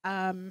got,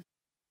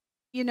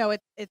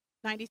 it's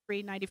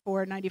 93,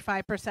 94,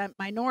 95%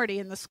 minority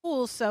in the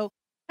schools. So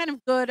kind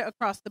of good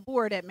across the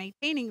board at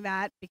maintaining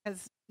that,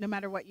 because no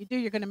matter what you do,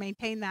 you're going to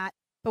maintain that.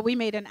 But we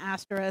made an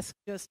asterisk,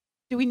 just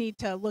do we need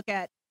to look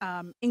at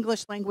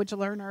English language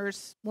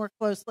learners more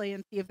closely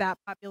and see if that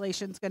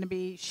population is going to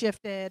be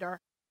shifted, or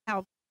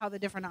how the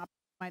different options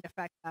might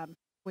affect them.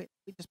 We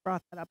just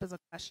brought that up as a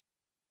question.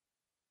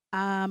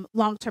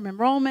 Long-term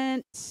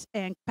enrollment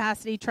and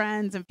capacity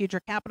trends and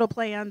future capital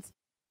plans.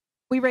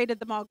 We rated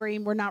them all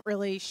green. We're not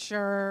really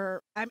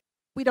sure.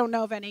 We don't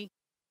know of any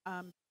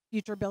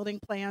future building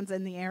plans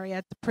in the area.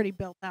 It's a pretty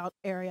built out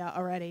area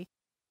already.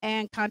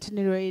 And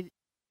continuity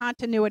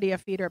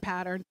of feeder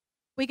patterns.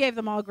 We gave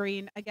them all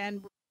green.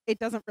 Again, it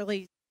doesn't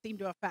really seem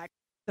to affect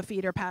the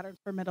feeder patterns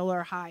for middle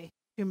or high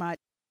too much.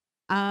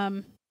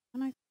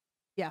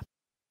 Yeah.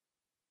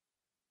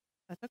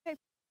 That's okay.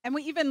 And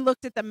we even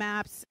looked at the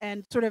maps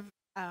and sort of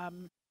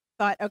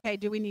thought, okay,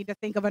 do we need to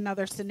think of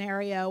another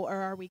scenario, or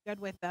are we good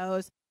with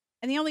those?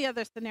 And the only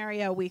other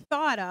scenario we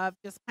thought of,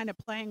 just kind of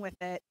playing with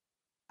it,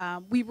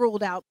 we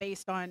ruled out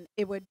based on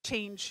it would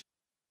change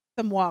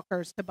some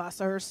walkers to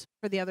busers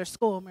for the other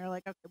school. And we were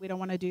like, okay, we don't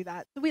want to do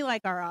that. So we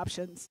like our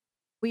options.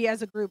 We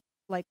as a group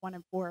like 1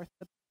 and 4.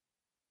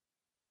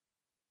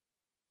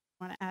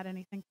 Want to add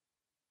anything?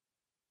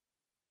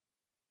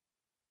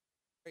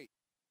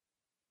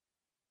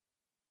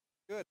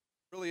 Good,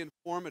 really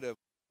informative.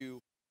 Once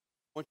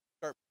you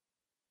start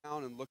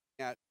down and looking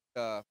at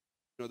the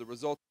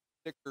results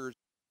of stickers,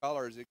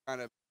 colors, it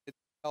kind of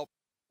helps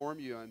inform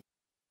you on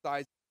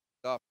size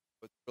stuff.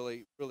 It's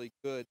really really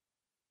good,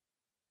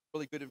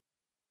 really good.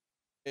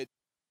 It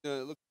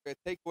looks a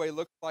takeaway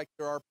looks like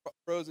there are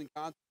pros and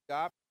cons to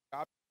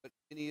options, but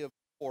any of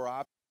the 4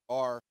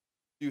 options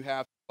do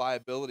have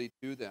viability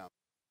to them.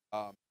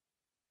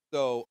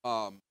 So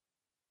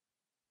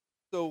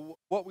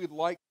what we'd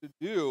like to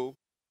do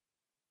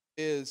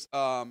is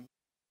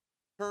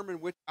determine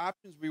which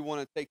options we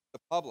want to take to the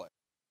public.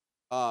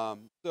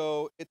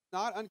 So it's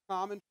not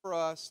uncommon for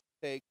us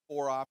to take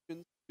 4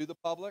 options to the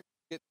public,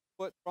 get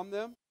input from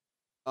them.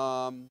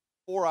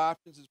 4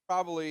 options is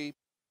probably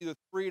either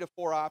 3 to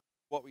 4 options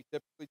what we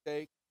typically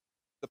take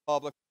to the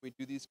public when we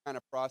do these kind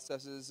of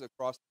processes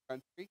across the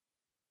country.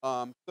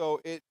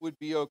 So it would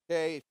be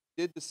okay if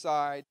you did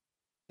decide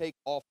to take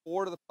all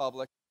 4 to the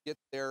public, get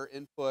their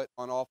input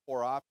on all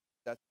 4 options.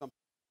 That's something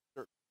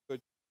you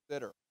could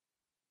consider.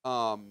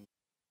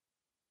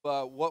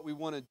 But what we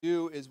want to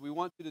do is we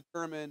want to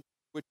determine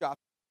which option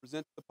to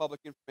present to the public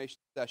information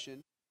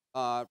session.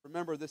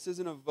 Remember, this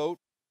isn't a vote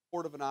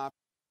support of an option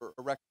or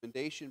a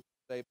recommendation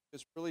per se, but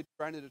just really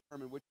trying to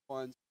determine which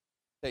ones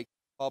to take to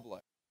the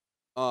public.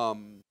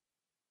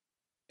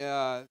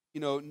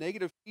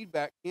 Negative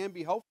feedback can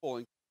be helpful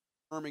in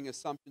confirming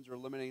assumptions or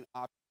eliminating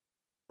options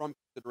from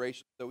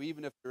consideration. So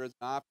even if there is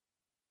an option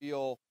you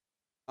feel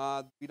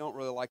we don't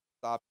really like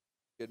this option,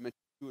 you had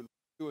mentioned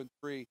 2 and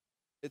 3.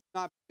 It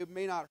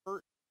may not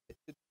hurt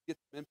to get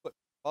some input from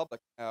the public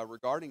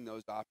regarding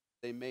those options.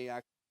 They may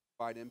actually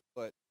provide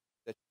input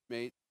that you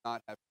may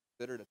not have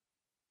considered it.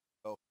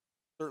 So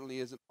certainly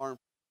isn't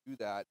harmful to do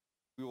that.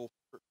 We will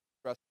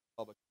stress the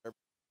public every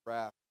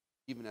draft,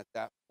 even at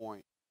that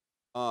point.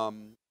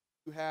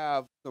 You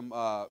have some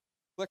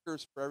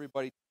clickers for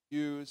everybody to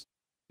use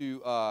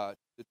to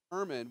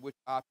determine which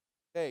option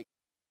to take.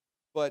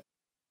 But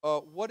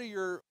what are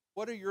your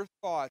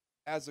thoughts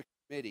as a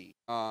committee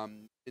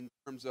in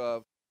terms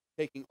of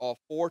taking all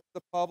four to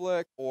the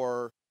public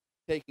or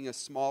taking a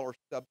smaller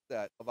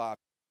subset of options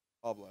to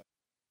the public?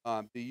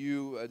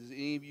 Does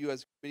any of you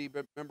as committee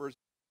members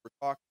were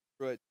talking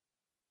through it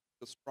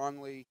so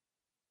strongly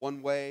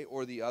one way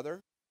or the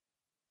other?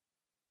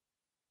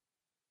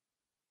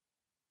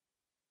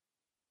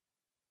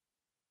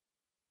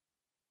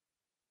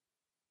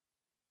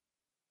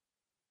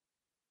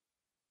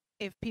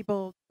 If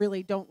people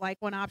really don't like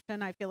one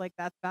option, I feel like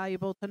that's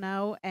valuable to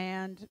know,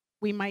 and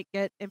we might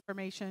get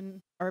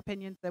information or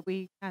opinions that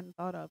we hadn't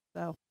thought of.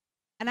 So,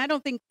 and I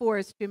don't think 4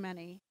 is too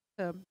many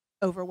to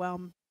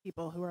overwhelm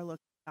people who are looking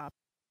at options.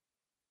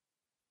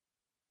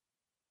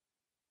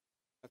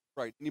 That's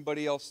right.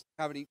 Anybody else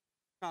have any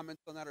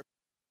comments on that or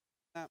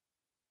that?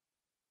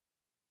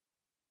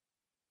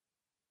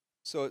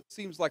 So it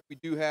seems like we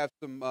do have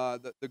some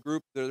the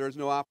group. There's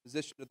no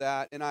opposition to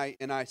that, and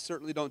I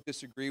certainly don't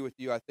disagree with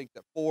you. I think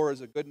that 4 is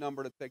a good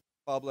number to take to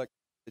the public.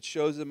 It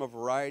shows them a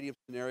variety of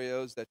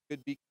scenarios that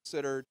could be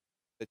considered.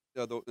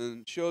 That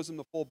and shows them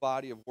the full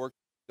body of work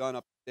done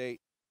up to date.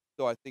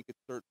 So I think it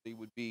certainly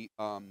would be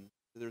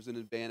there's an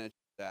advantage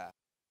to that.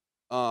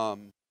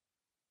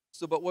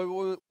 But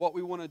what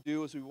we want to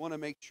do is we want to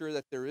make sure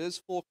that there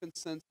is full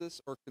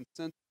consensus or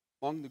consensus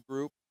among the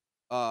group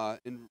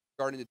in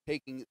regarding to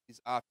taking these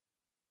options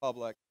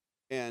public,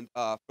 and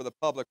for the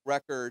public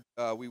record,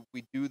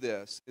 we do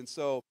this, and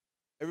so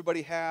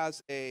everybody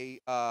has a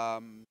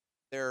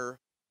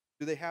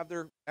do they have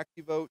their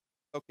ActiVote?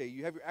 Okay,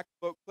 you have your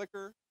ActiVote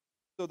clicker.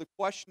 So the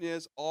question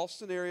is, all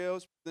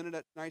scenarios presented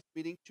at tonight's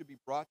meeting should be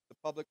brought to the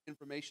public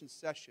information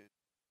session.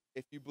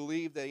 If you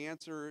believe the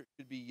answer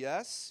should be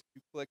yes,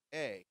 you click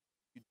A.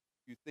 If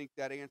you think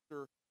that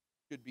answer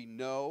should be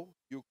no,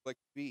 you click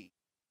B.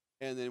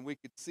 And then we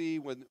could see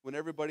when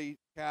everybody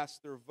casts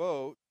their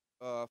vote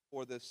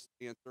for this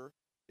answer,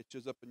 it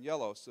shows up in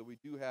yellow. So we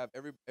do have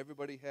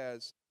everybody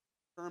has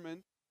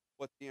determined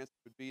what the answer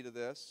would be to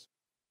this,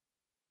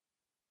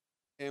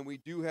 and we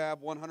do have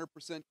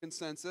 100%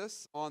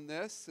 consensus on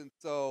this. And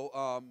so,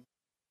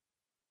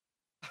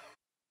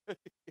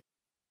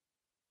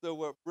 so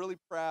we're really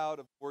proud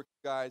of the work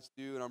you guys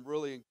do, and I'm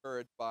really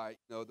encouraged by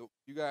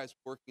you guys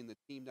working the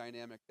team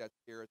dynamic that's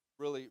here. It's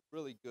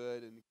really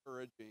good and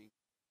encouraging.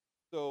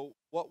 So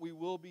what we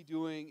will be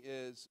doing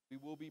is we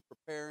will be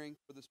preparing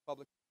for this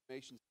public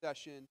information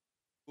session.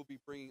 We'll be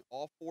bringing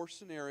all 4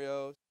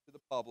 scenarios to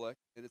the public,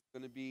 and it's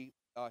going to be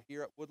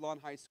here at Woodlawn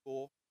High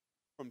School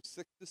from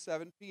 6 to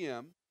 7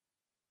 p.m.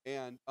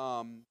 And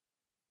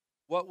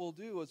what we'll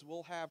do is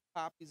we'll have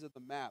copies of the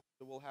map.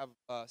 So we'll have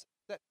a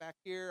set back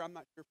here. I'm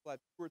not sure if we'll have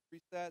 2 or 3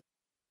 sets,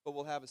 but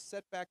we'll have a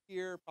set back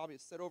here, probably a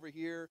set over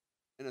here,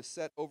 and a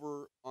set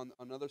over on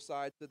another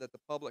side so that the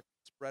public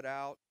can spread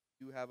out.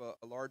 Do have a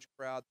large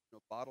crowd,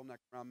 bottleneck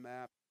around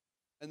map,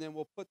 and then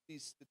we'll put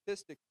these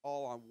statistics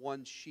all on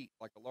one sheet,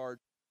 like a large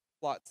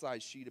plot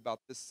size sheet about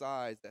this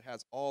size that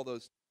has all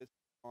those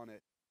statistics on it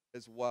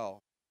as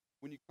well.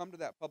 When you come to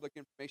that public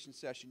information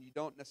session, you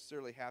don't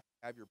necessarily have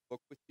to have your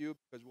book with you,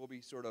 because we'll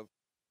be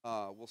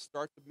we'll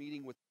start the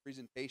meeting with a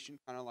presentation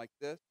kind of like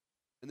this,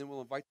 and then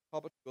we'll invite the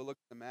public to go look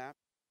at the map,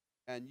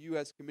 and you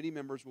as committee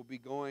members will be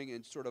going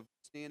and sort of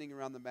standing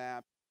around the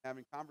map,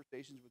 having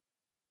conversations with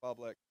the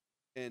public,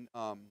 and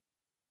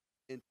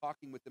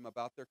talking with them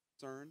about their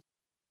concerns.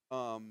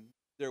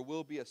 There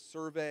will be a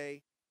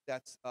survey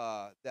that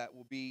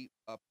will be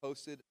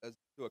posted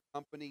to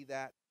accompany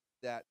that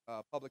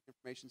public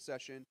information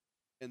session.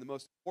 And the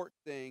most important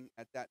thing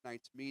at that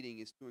night's meeting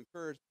is to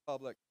encourage the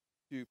public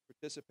to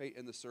participate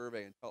in the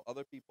survey and tell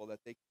other people that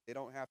they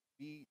don't have to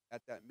be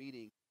at that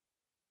meeting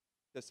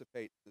to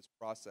participate in this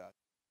process.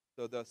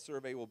 So the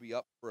survey will be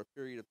up for a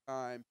period of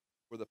time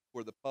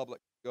where the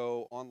public can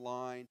go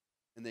online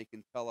and they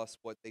can tell us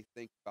what they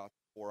think about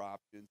the 4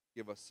 options,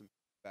 give us some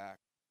feedback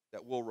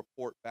that we'll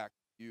report back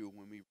to you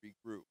when we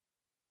regroup.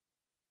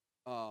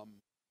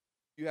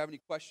 Do you have any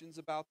questions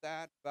about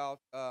that, about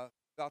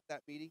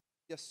that meeting?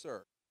 Yes,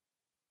 sir.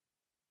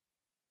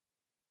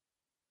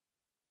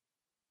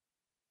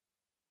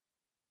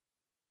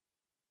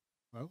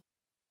 Well,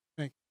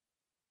 thank you.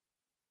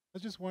 I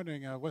was just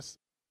wondering, I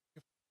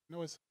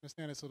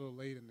understand it's a little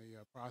late in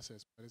the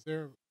process, but is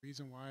there a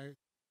reason why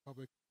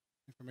public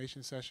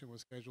information session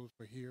was scheduled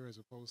for here as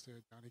opposed to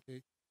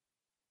Johnnycake?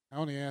 I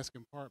only ask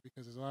in part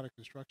because there's a lot of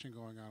construction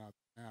going on out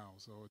there now,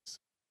 so it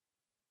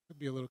could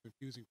be a little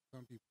confusing for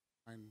some people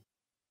to find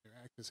their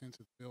access into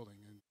the building,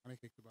 and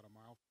Johnnycake's about a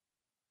mile.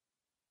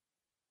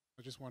 I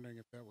was just wondering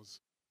if there was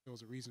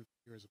a reason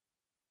for here as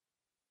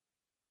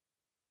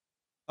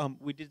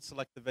We did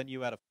select the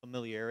venue out of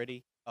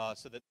familiarity,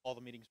 so that all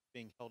the meetings were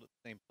being held at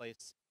the same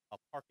place.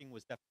 Parking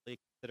was definitely a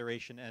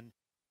consideration, and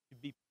to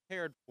be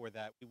prepared for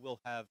that, we will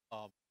have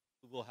a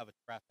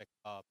traffic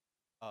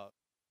uh,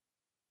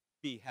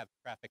 B, have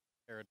traffic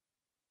prepared,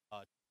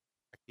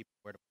 direct people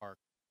where to park.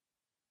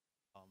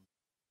 Um,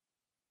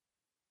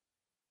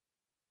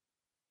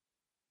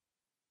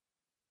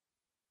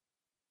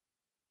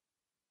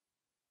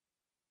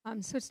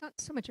 So it's not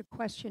so much a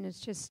question, it's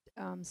just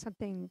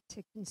something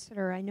to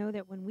consider. I know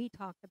that when we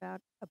talked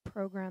about a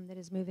program that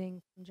is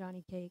moving from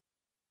Johnny Cake,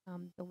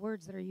 the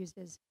words that are used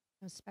is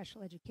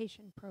special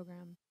education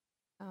program.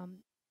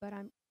 But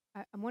I'm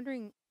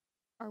wondering,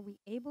 are we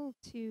able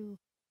to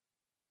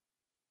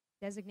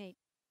designate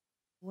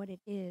what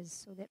it is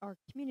so that our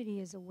community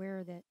is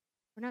aware that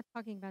we're not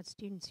talking about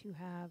students who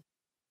have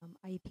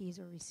IEPs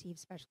or receive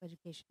special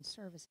education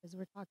services.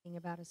 We're talking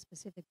about a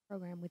specific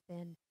program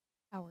within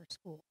our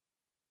school.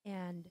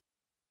 And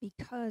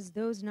because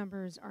those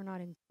numbers are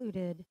not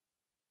included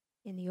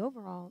in the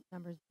overall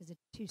numbers, because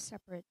it's two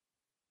separate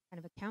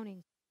kind of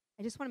accounting,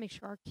 I just want to make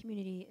sure our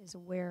community is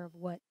aware of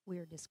what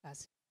we're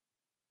discussing,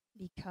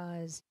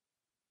 because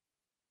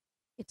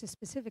it's a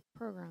specific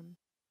program.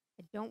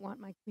 I don't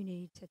want my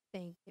community to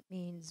think it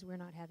means we're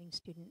not having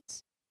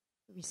students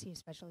who receive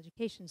special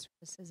education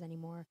services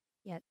anymore,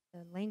 yet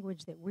the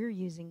language that we're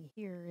using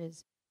here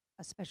is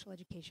a special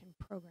education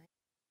program.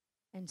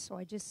 And so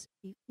I just,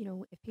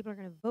 if people are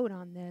going to vote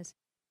on this,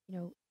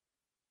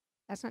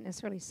 that's not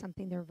necessarily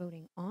something they're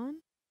voting on,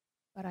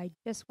 but I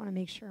just want to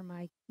make sure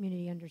my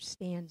community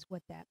understands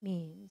what that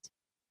means,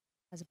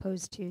 as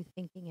opposed to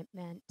thinking it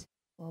meant,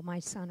 well, my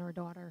son or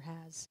daughter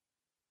has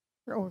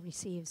or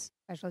receives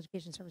special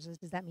education services.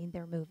 Does that mean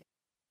they're moving?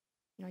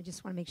 I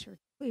just want to make sure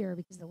it's clear,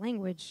 because the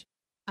language,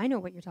 I know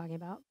what you're talking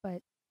about,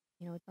 but,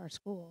 it's our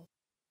school.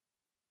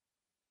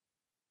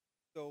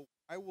 So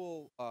I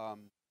will,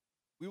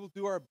 we will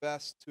do our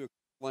best to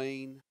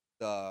explain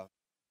the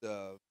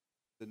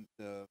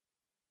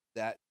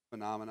that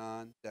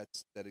phenomenon that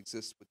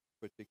exists with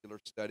the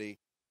particular study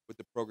with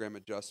the program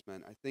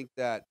adjustment. I think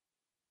that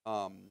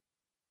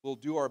we'll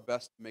do our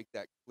best to make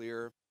that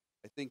clear.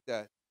 I think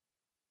that,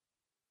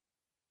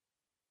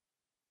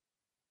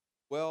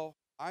 well,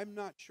 I'm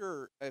not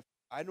sure if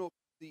I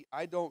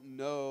don't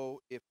know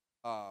if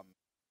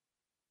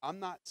I'm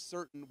not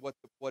certain what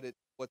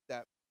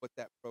that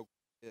program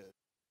is.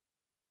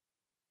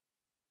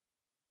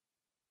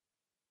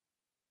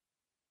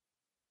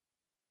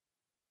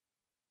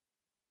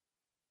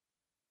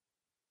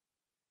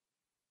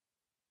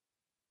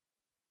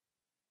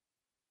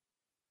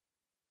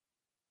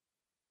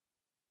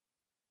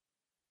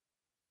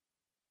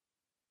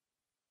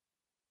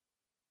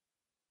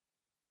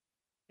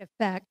 It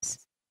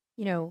affects,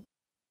 40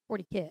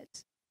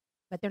 kids,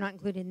 but they're not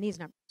included in these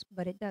numbers,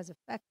 but it does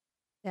affect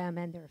them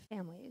and their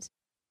families.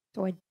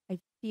 So I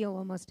feel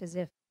almost as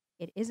if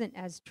it isn't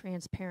as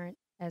transparent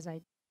as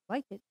I'd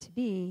like it to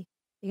be,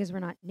 because we're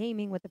not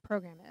naming what the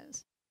program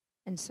is.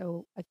 And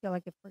so I feel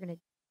like if we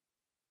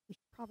should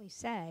probably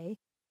say,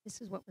 this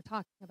is what we're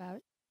talking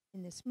about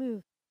in this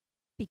move,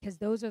 because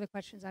those are the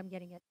questions I'm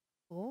getting at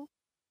school,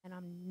 and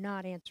I'm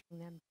not answering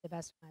them to the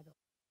best of my ability.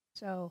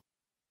 So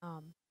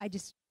I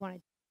just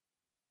wanted.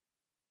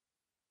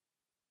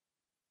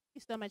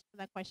 Thank you so much for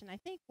that question. I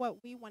think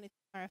what we wanted to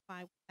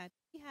clarify was that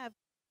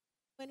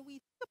when we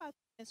think about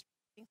students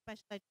receiving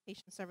special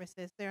education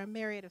services, there are a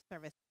myriad of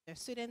services. There are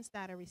students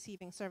that are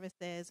receiving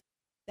services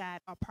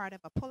that are part of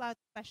a pull-out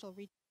special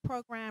reading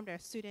program. There are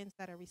students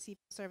that are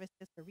receiving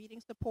services for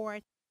reading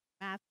support,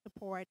 math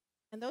support,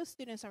 and those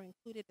students are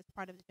included as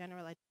part of the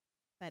general education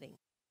setting.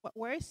 What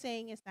we're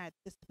saying is that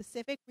the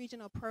specific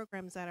regional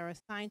programs that are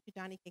assigned to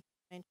Johnnycake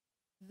Elementary,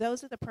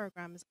 those are the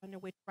programs under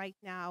which right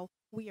now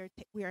we are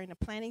in the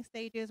planning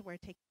stages. We're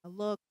taking a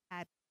look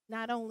at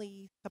not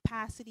only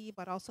capacity,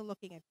 but also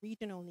looking at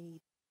regional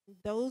needs.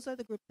 Those are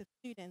the groups of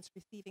students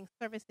receiving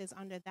services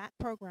under that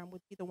program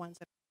would be the ones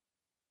that.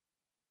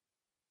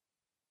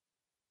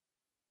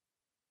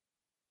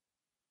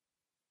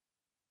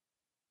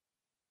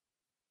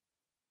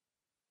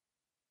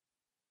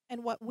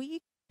 And what we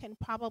can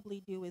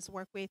probably do is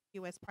work with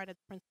you as part of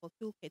the principal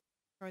toolkit,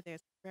 so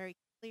there's very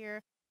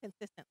clear,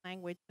 consistent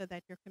language so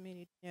that your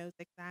community knows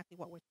exactly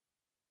what we're.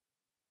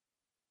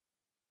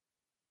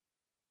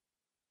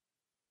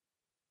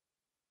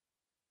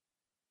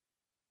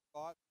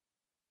 Thought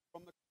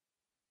from the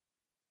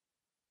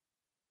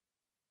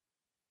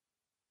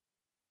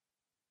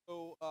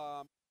so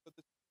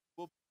this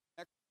will be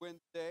next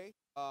Wednesday,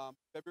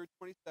 February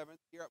 27th,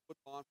 here at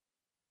Woodlawn,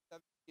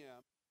 7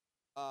 p.m.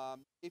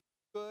 If you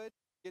could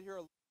get here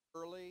a little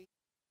early,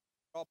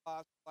 all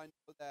possible. I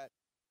know that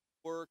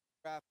work,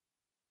 traffic,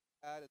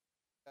 that,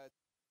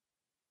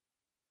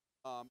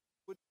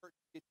 would hurt to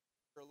get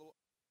here a little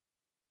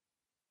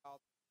out,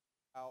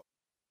 out,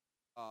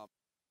 um,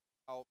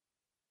 out,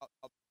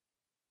 out.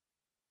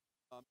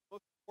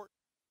 Most important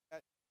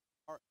that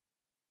are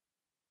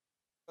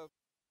look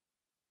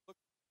at the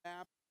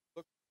map,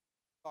 look,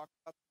 talk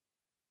about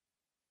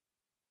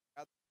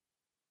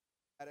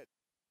at it,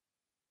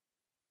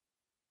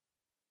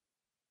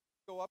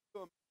 go up to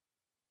them,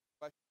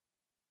 question,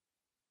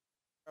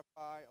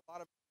 clarify. A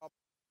lot of help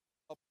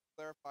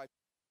clarify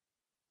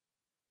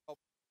help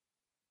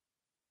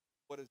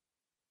what is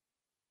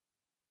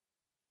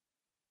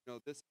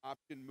this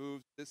option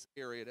moves this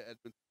area to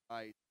Edmonton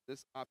Heights.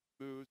 This option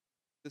moves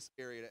this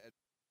area to Edmonton.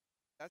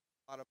 That's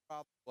not a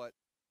problem.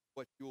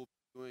 What you'll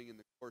be doing in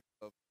the course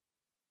of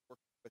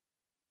working with the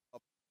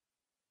public.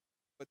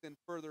 But then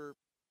further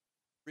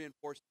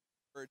reinforcing,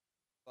 encouraging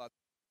thoughts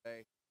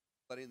today,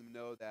 letting them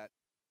know that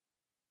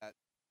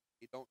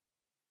they don't.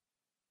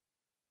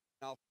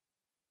 Now,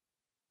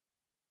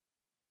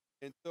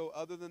 and so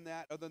other than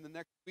the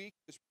next week,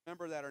 just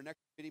remember that our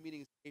next committee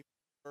meeting is April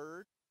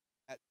 3rd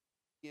at 6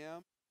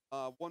 p.m.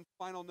 One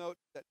final note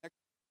that next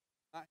week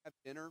we will not have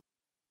dinner,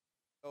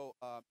 so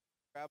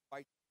grab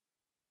bite.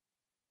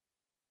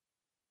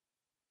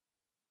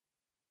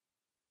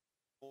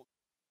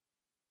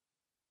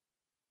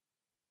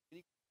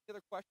 Any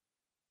other questions?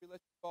 We let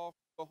you all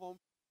go home.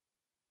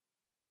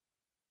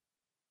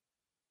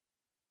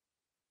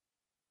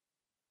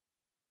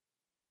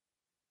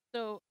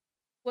 So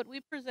what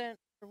we present,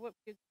 or what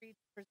we agreed to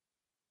present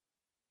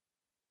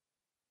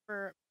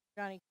for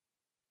Johnny,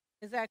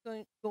 is that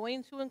going to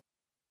include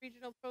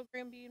regional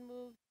program being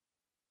moved?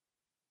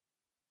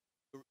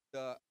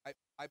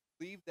 I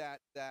believe that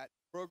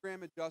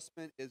program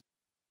adjustment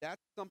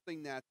that's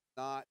something that's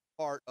not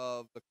part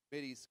of the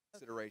committee's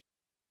consideration.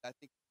 I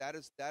think that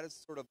is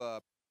sort of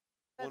That's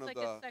one of like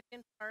the a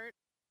second part.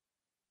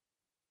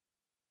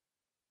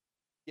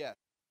 yes.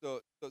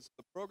 So the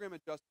program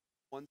adjustment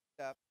is one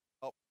step to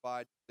help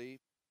provide relief,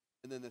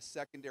 and then the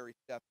secondary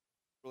step is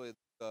really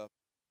the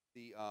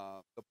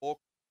bulk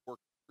work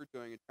we're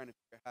doing and trying to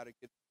figure out how to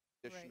get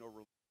additional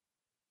relief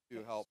to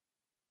Okay. help.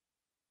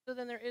 So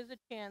then there is a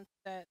chance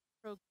that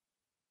program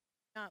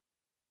not.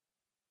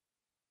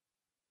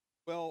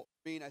 Well,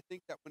 I mean, I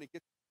think that when it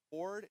gets to the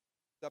board,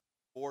 it's up to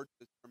the board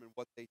to determine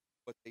what they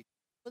Well,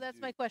 that's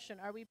do. my question.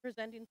 Are we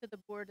presenting to the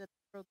board that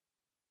the program?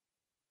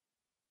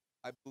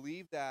 I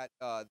believe that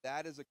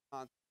that is a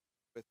concept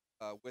with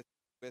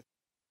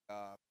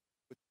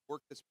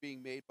work that's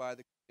being made by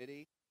the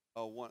committee.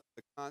 One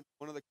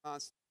of the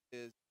constants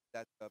is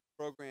that the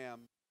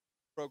program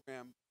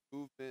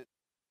movement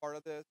part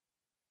of this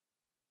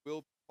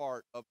will be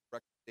part of the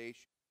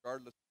recommendation,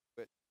 regardless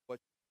of what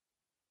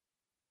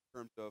in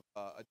terms of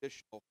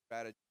additional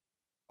strategy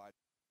provided.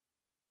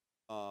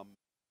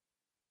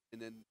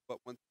 And then, but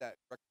once that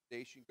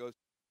recommendation goes to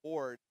the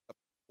board, the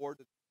board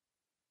to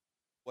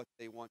what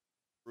they want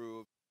to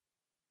improve,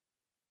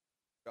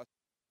 just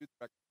to the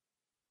recommendation.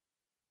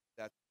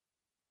 That's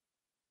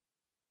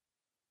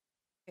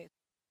Okay.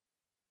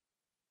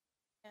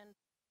 And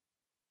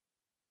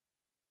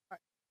all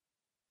right,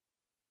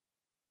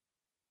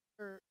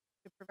 for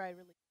to provide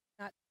relief,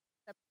 not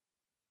separate.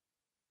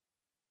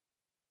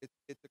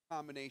 it's a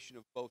combination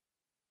of both.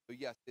 So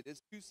yes, it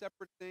is two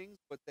separate things,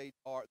 but they.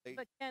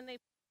 But can they?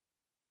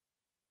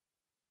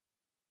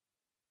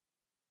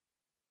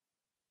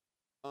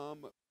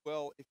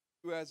 Well, if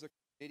you as a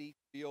committee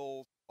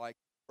feels like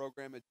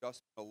program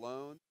adjustment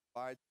alone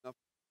provides enough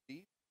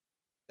relief,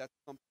 that's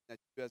something that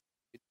you as a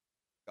committee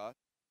discuss,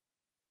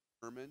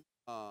 determine.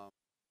 Well,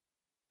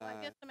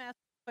 I guess I'm asking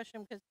the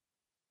question because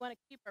we want to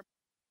keep our.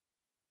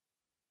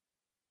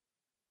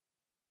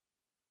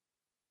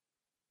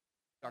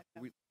 Dr.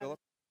 Okay. Philip.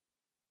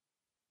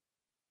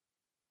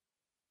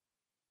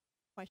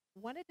 Question.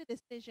 One of the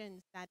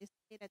decisions that is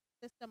made at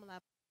the system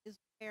level is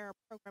where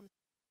programs.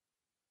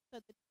 So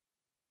the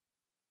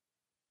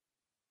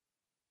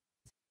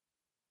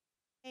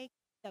take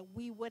that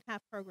we would have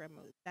program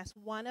moves. That's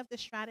one of the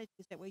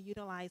strategies that we're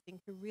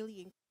utilizing to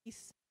really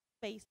increase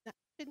space, not,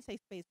 shouldn't say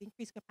space,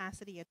 increase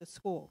capacity at the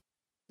school.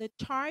 The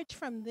charge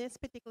from this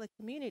particular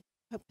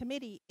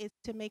committee is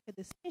to make a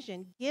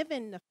decision,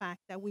 given the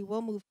fact that we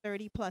will move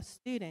 30 plus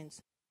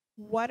students.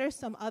 What are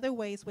some other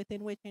ways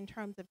within which, in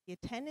terms of the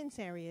attendance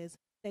areas,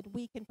 that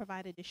we can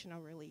provide additional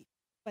relief?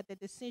 But the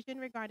decision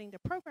regarding the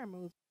program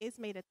moves is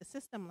made at the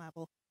system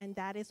level, and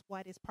that is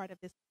what is part of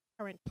this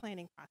current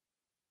planning process.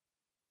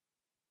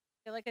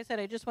 Yeah, like I said,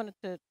 I just wanted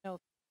to know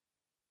if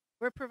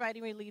we're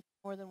providing relief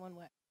more than one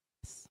way.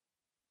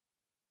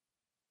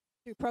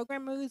 Through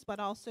program moves,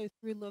 but also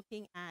through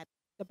looking at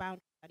the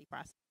boundary study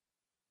process.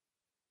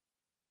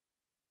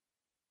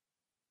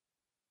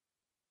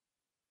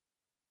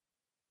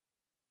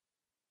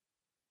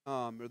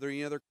 Are there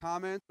any other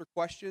comments or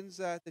questions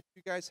that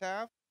you guys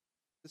have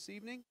this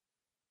evening?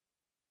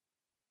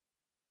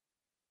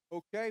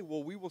 Okay,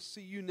 well, we will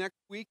see you next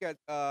week at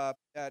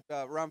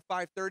around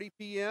 5:30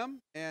 p.m.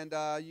 And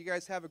you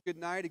guys have a good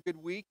night, a good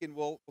week, and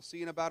we'll see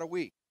you in about a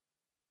week.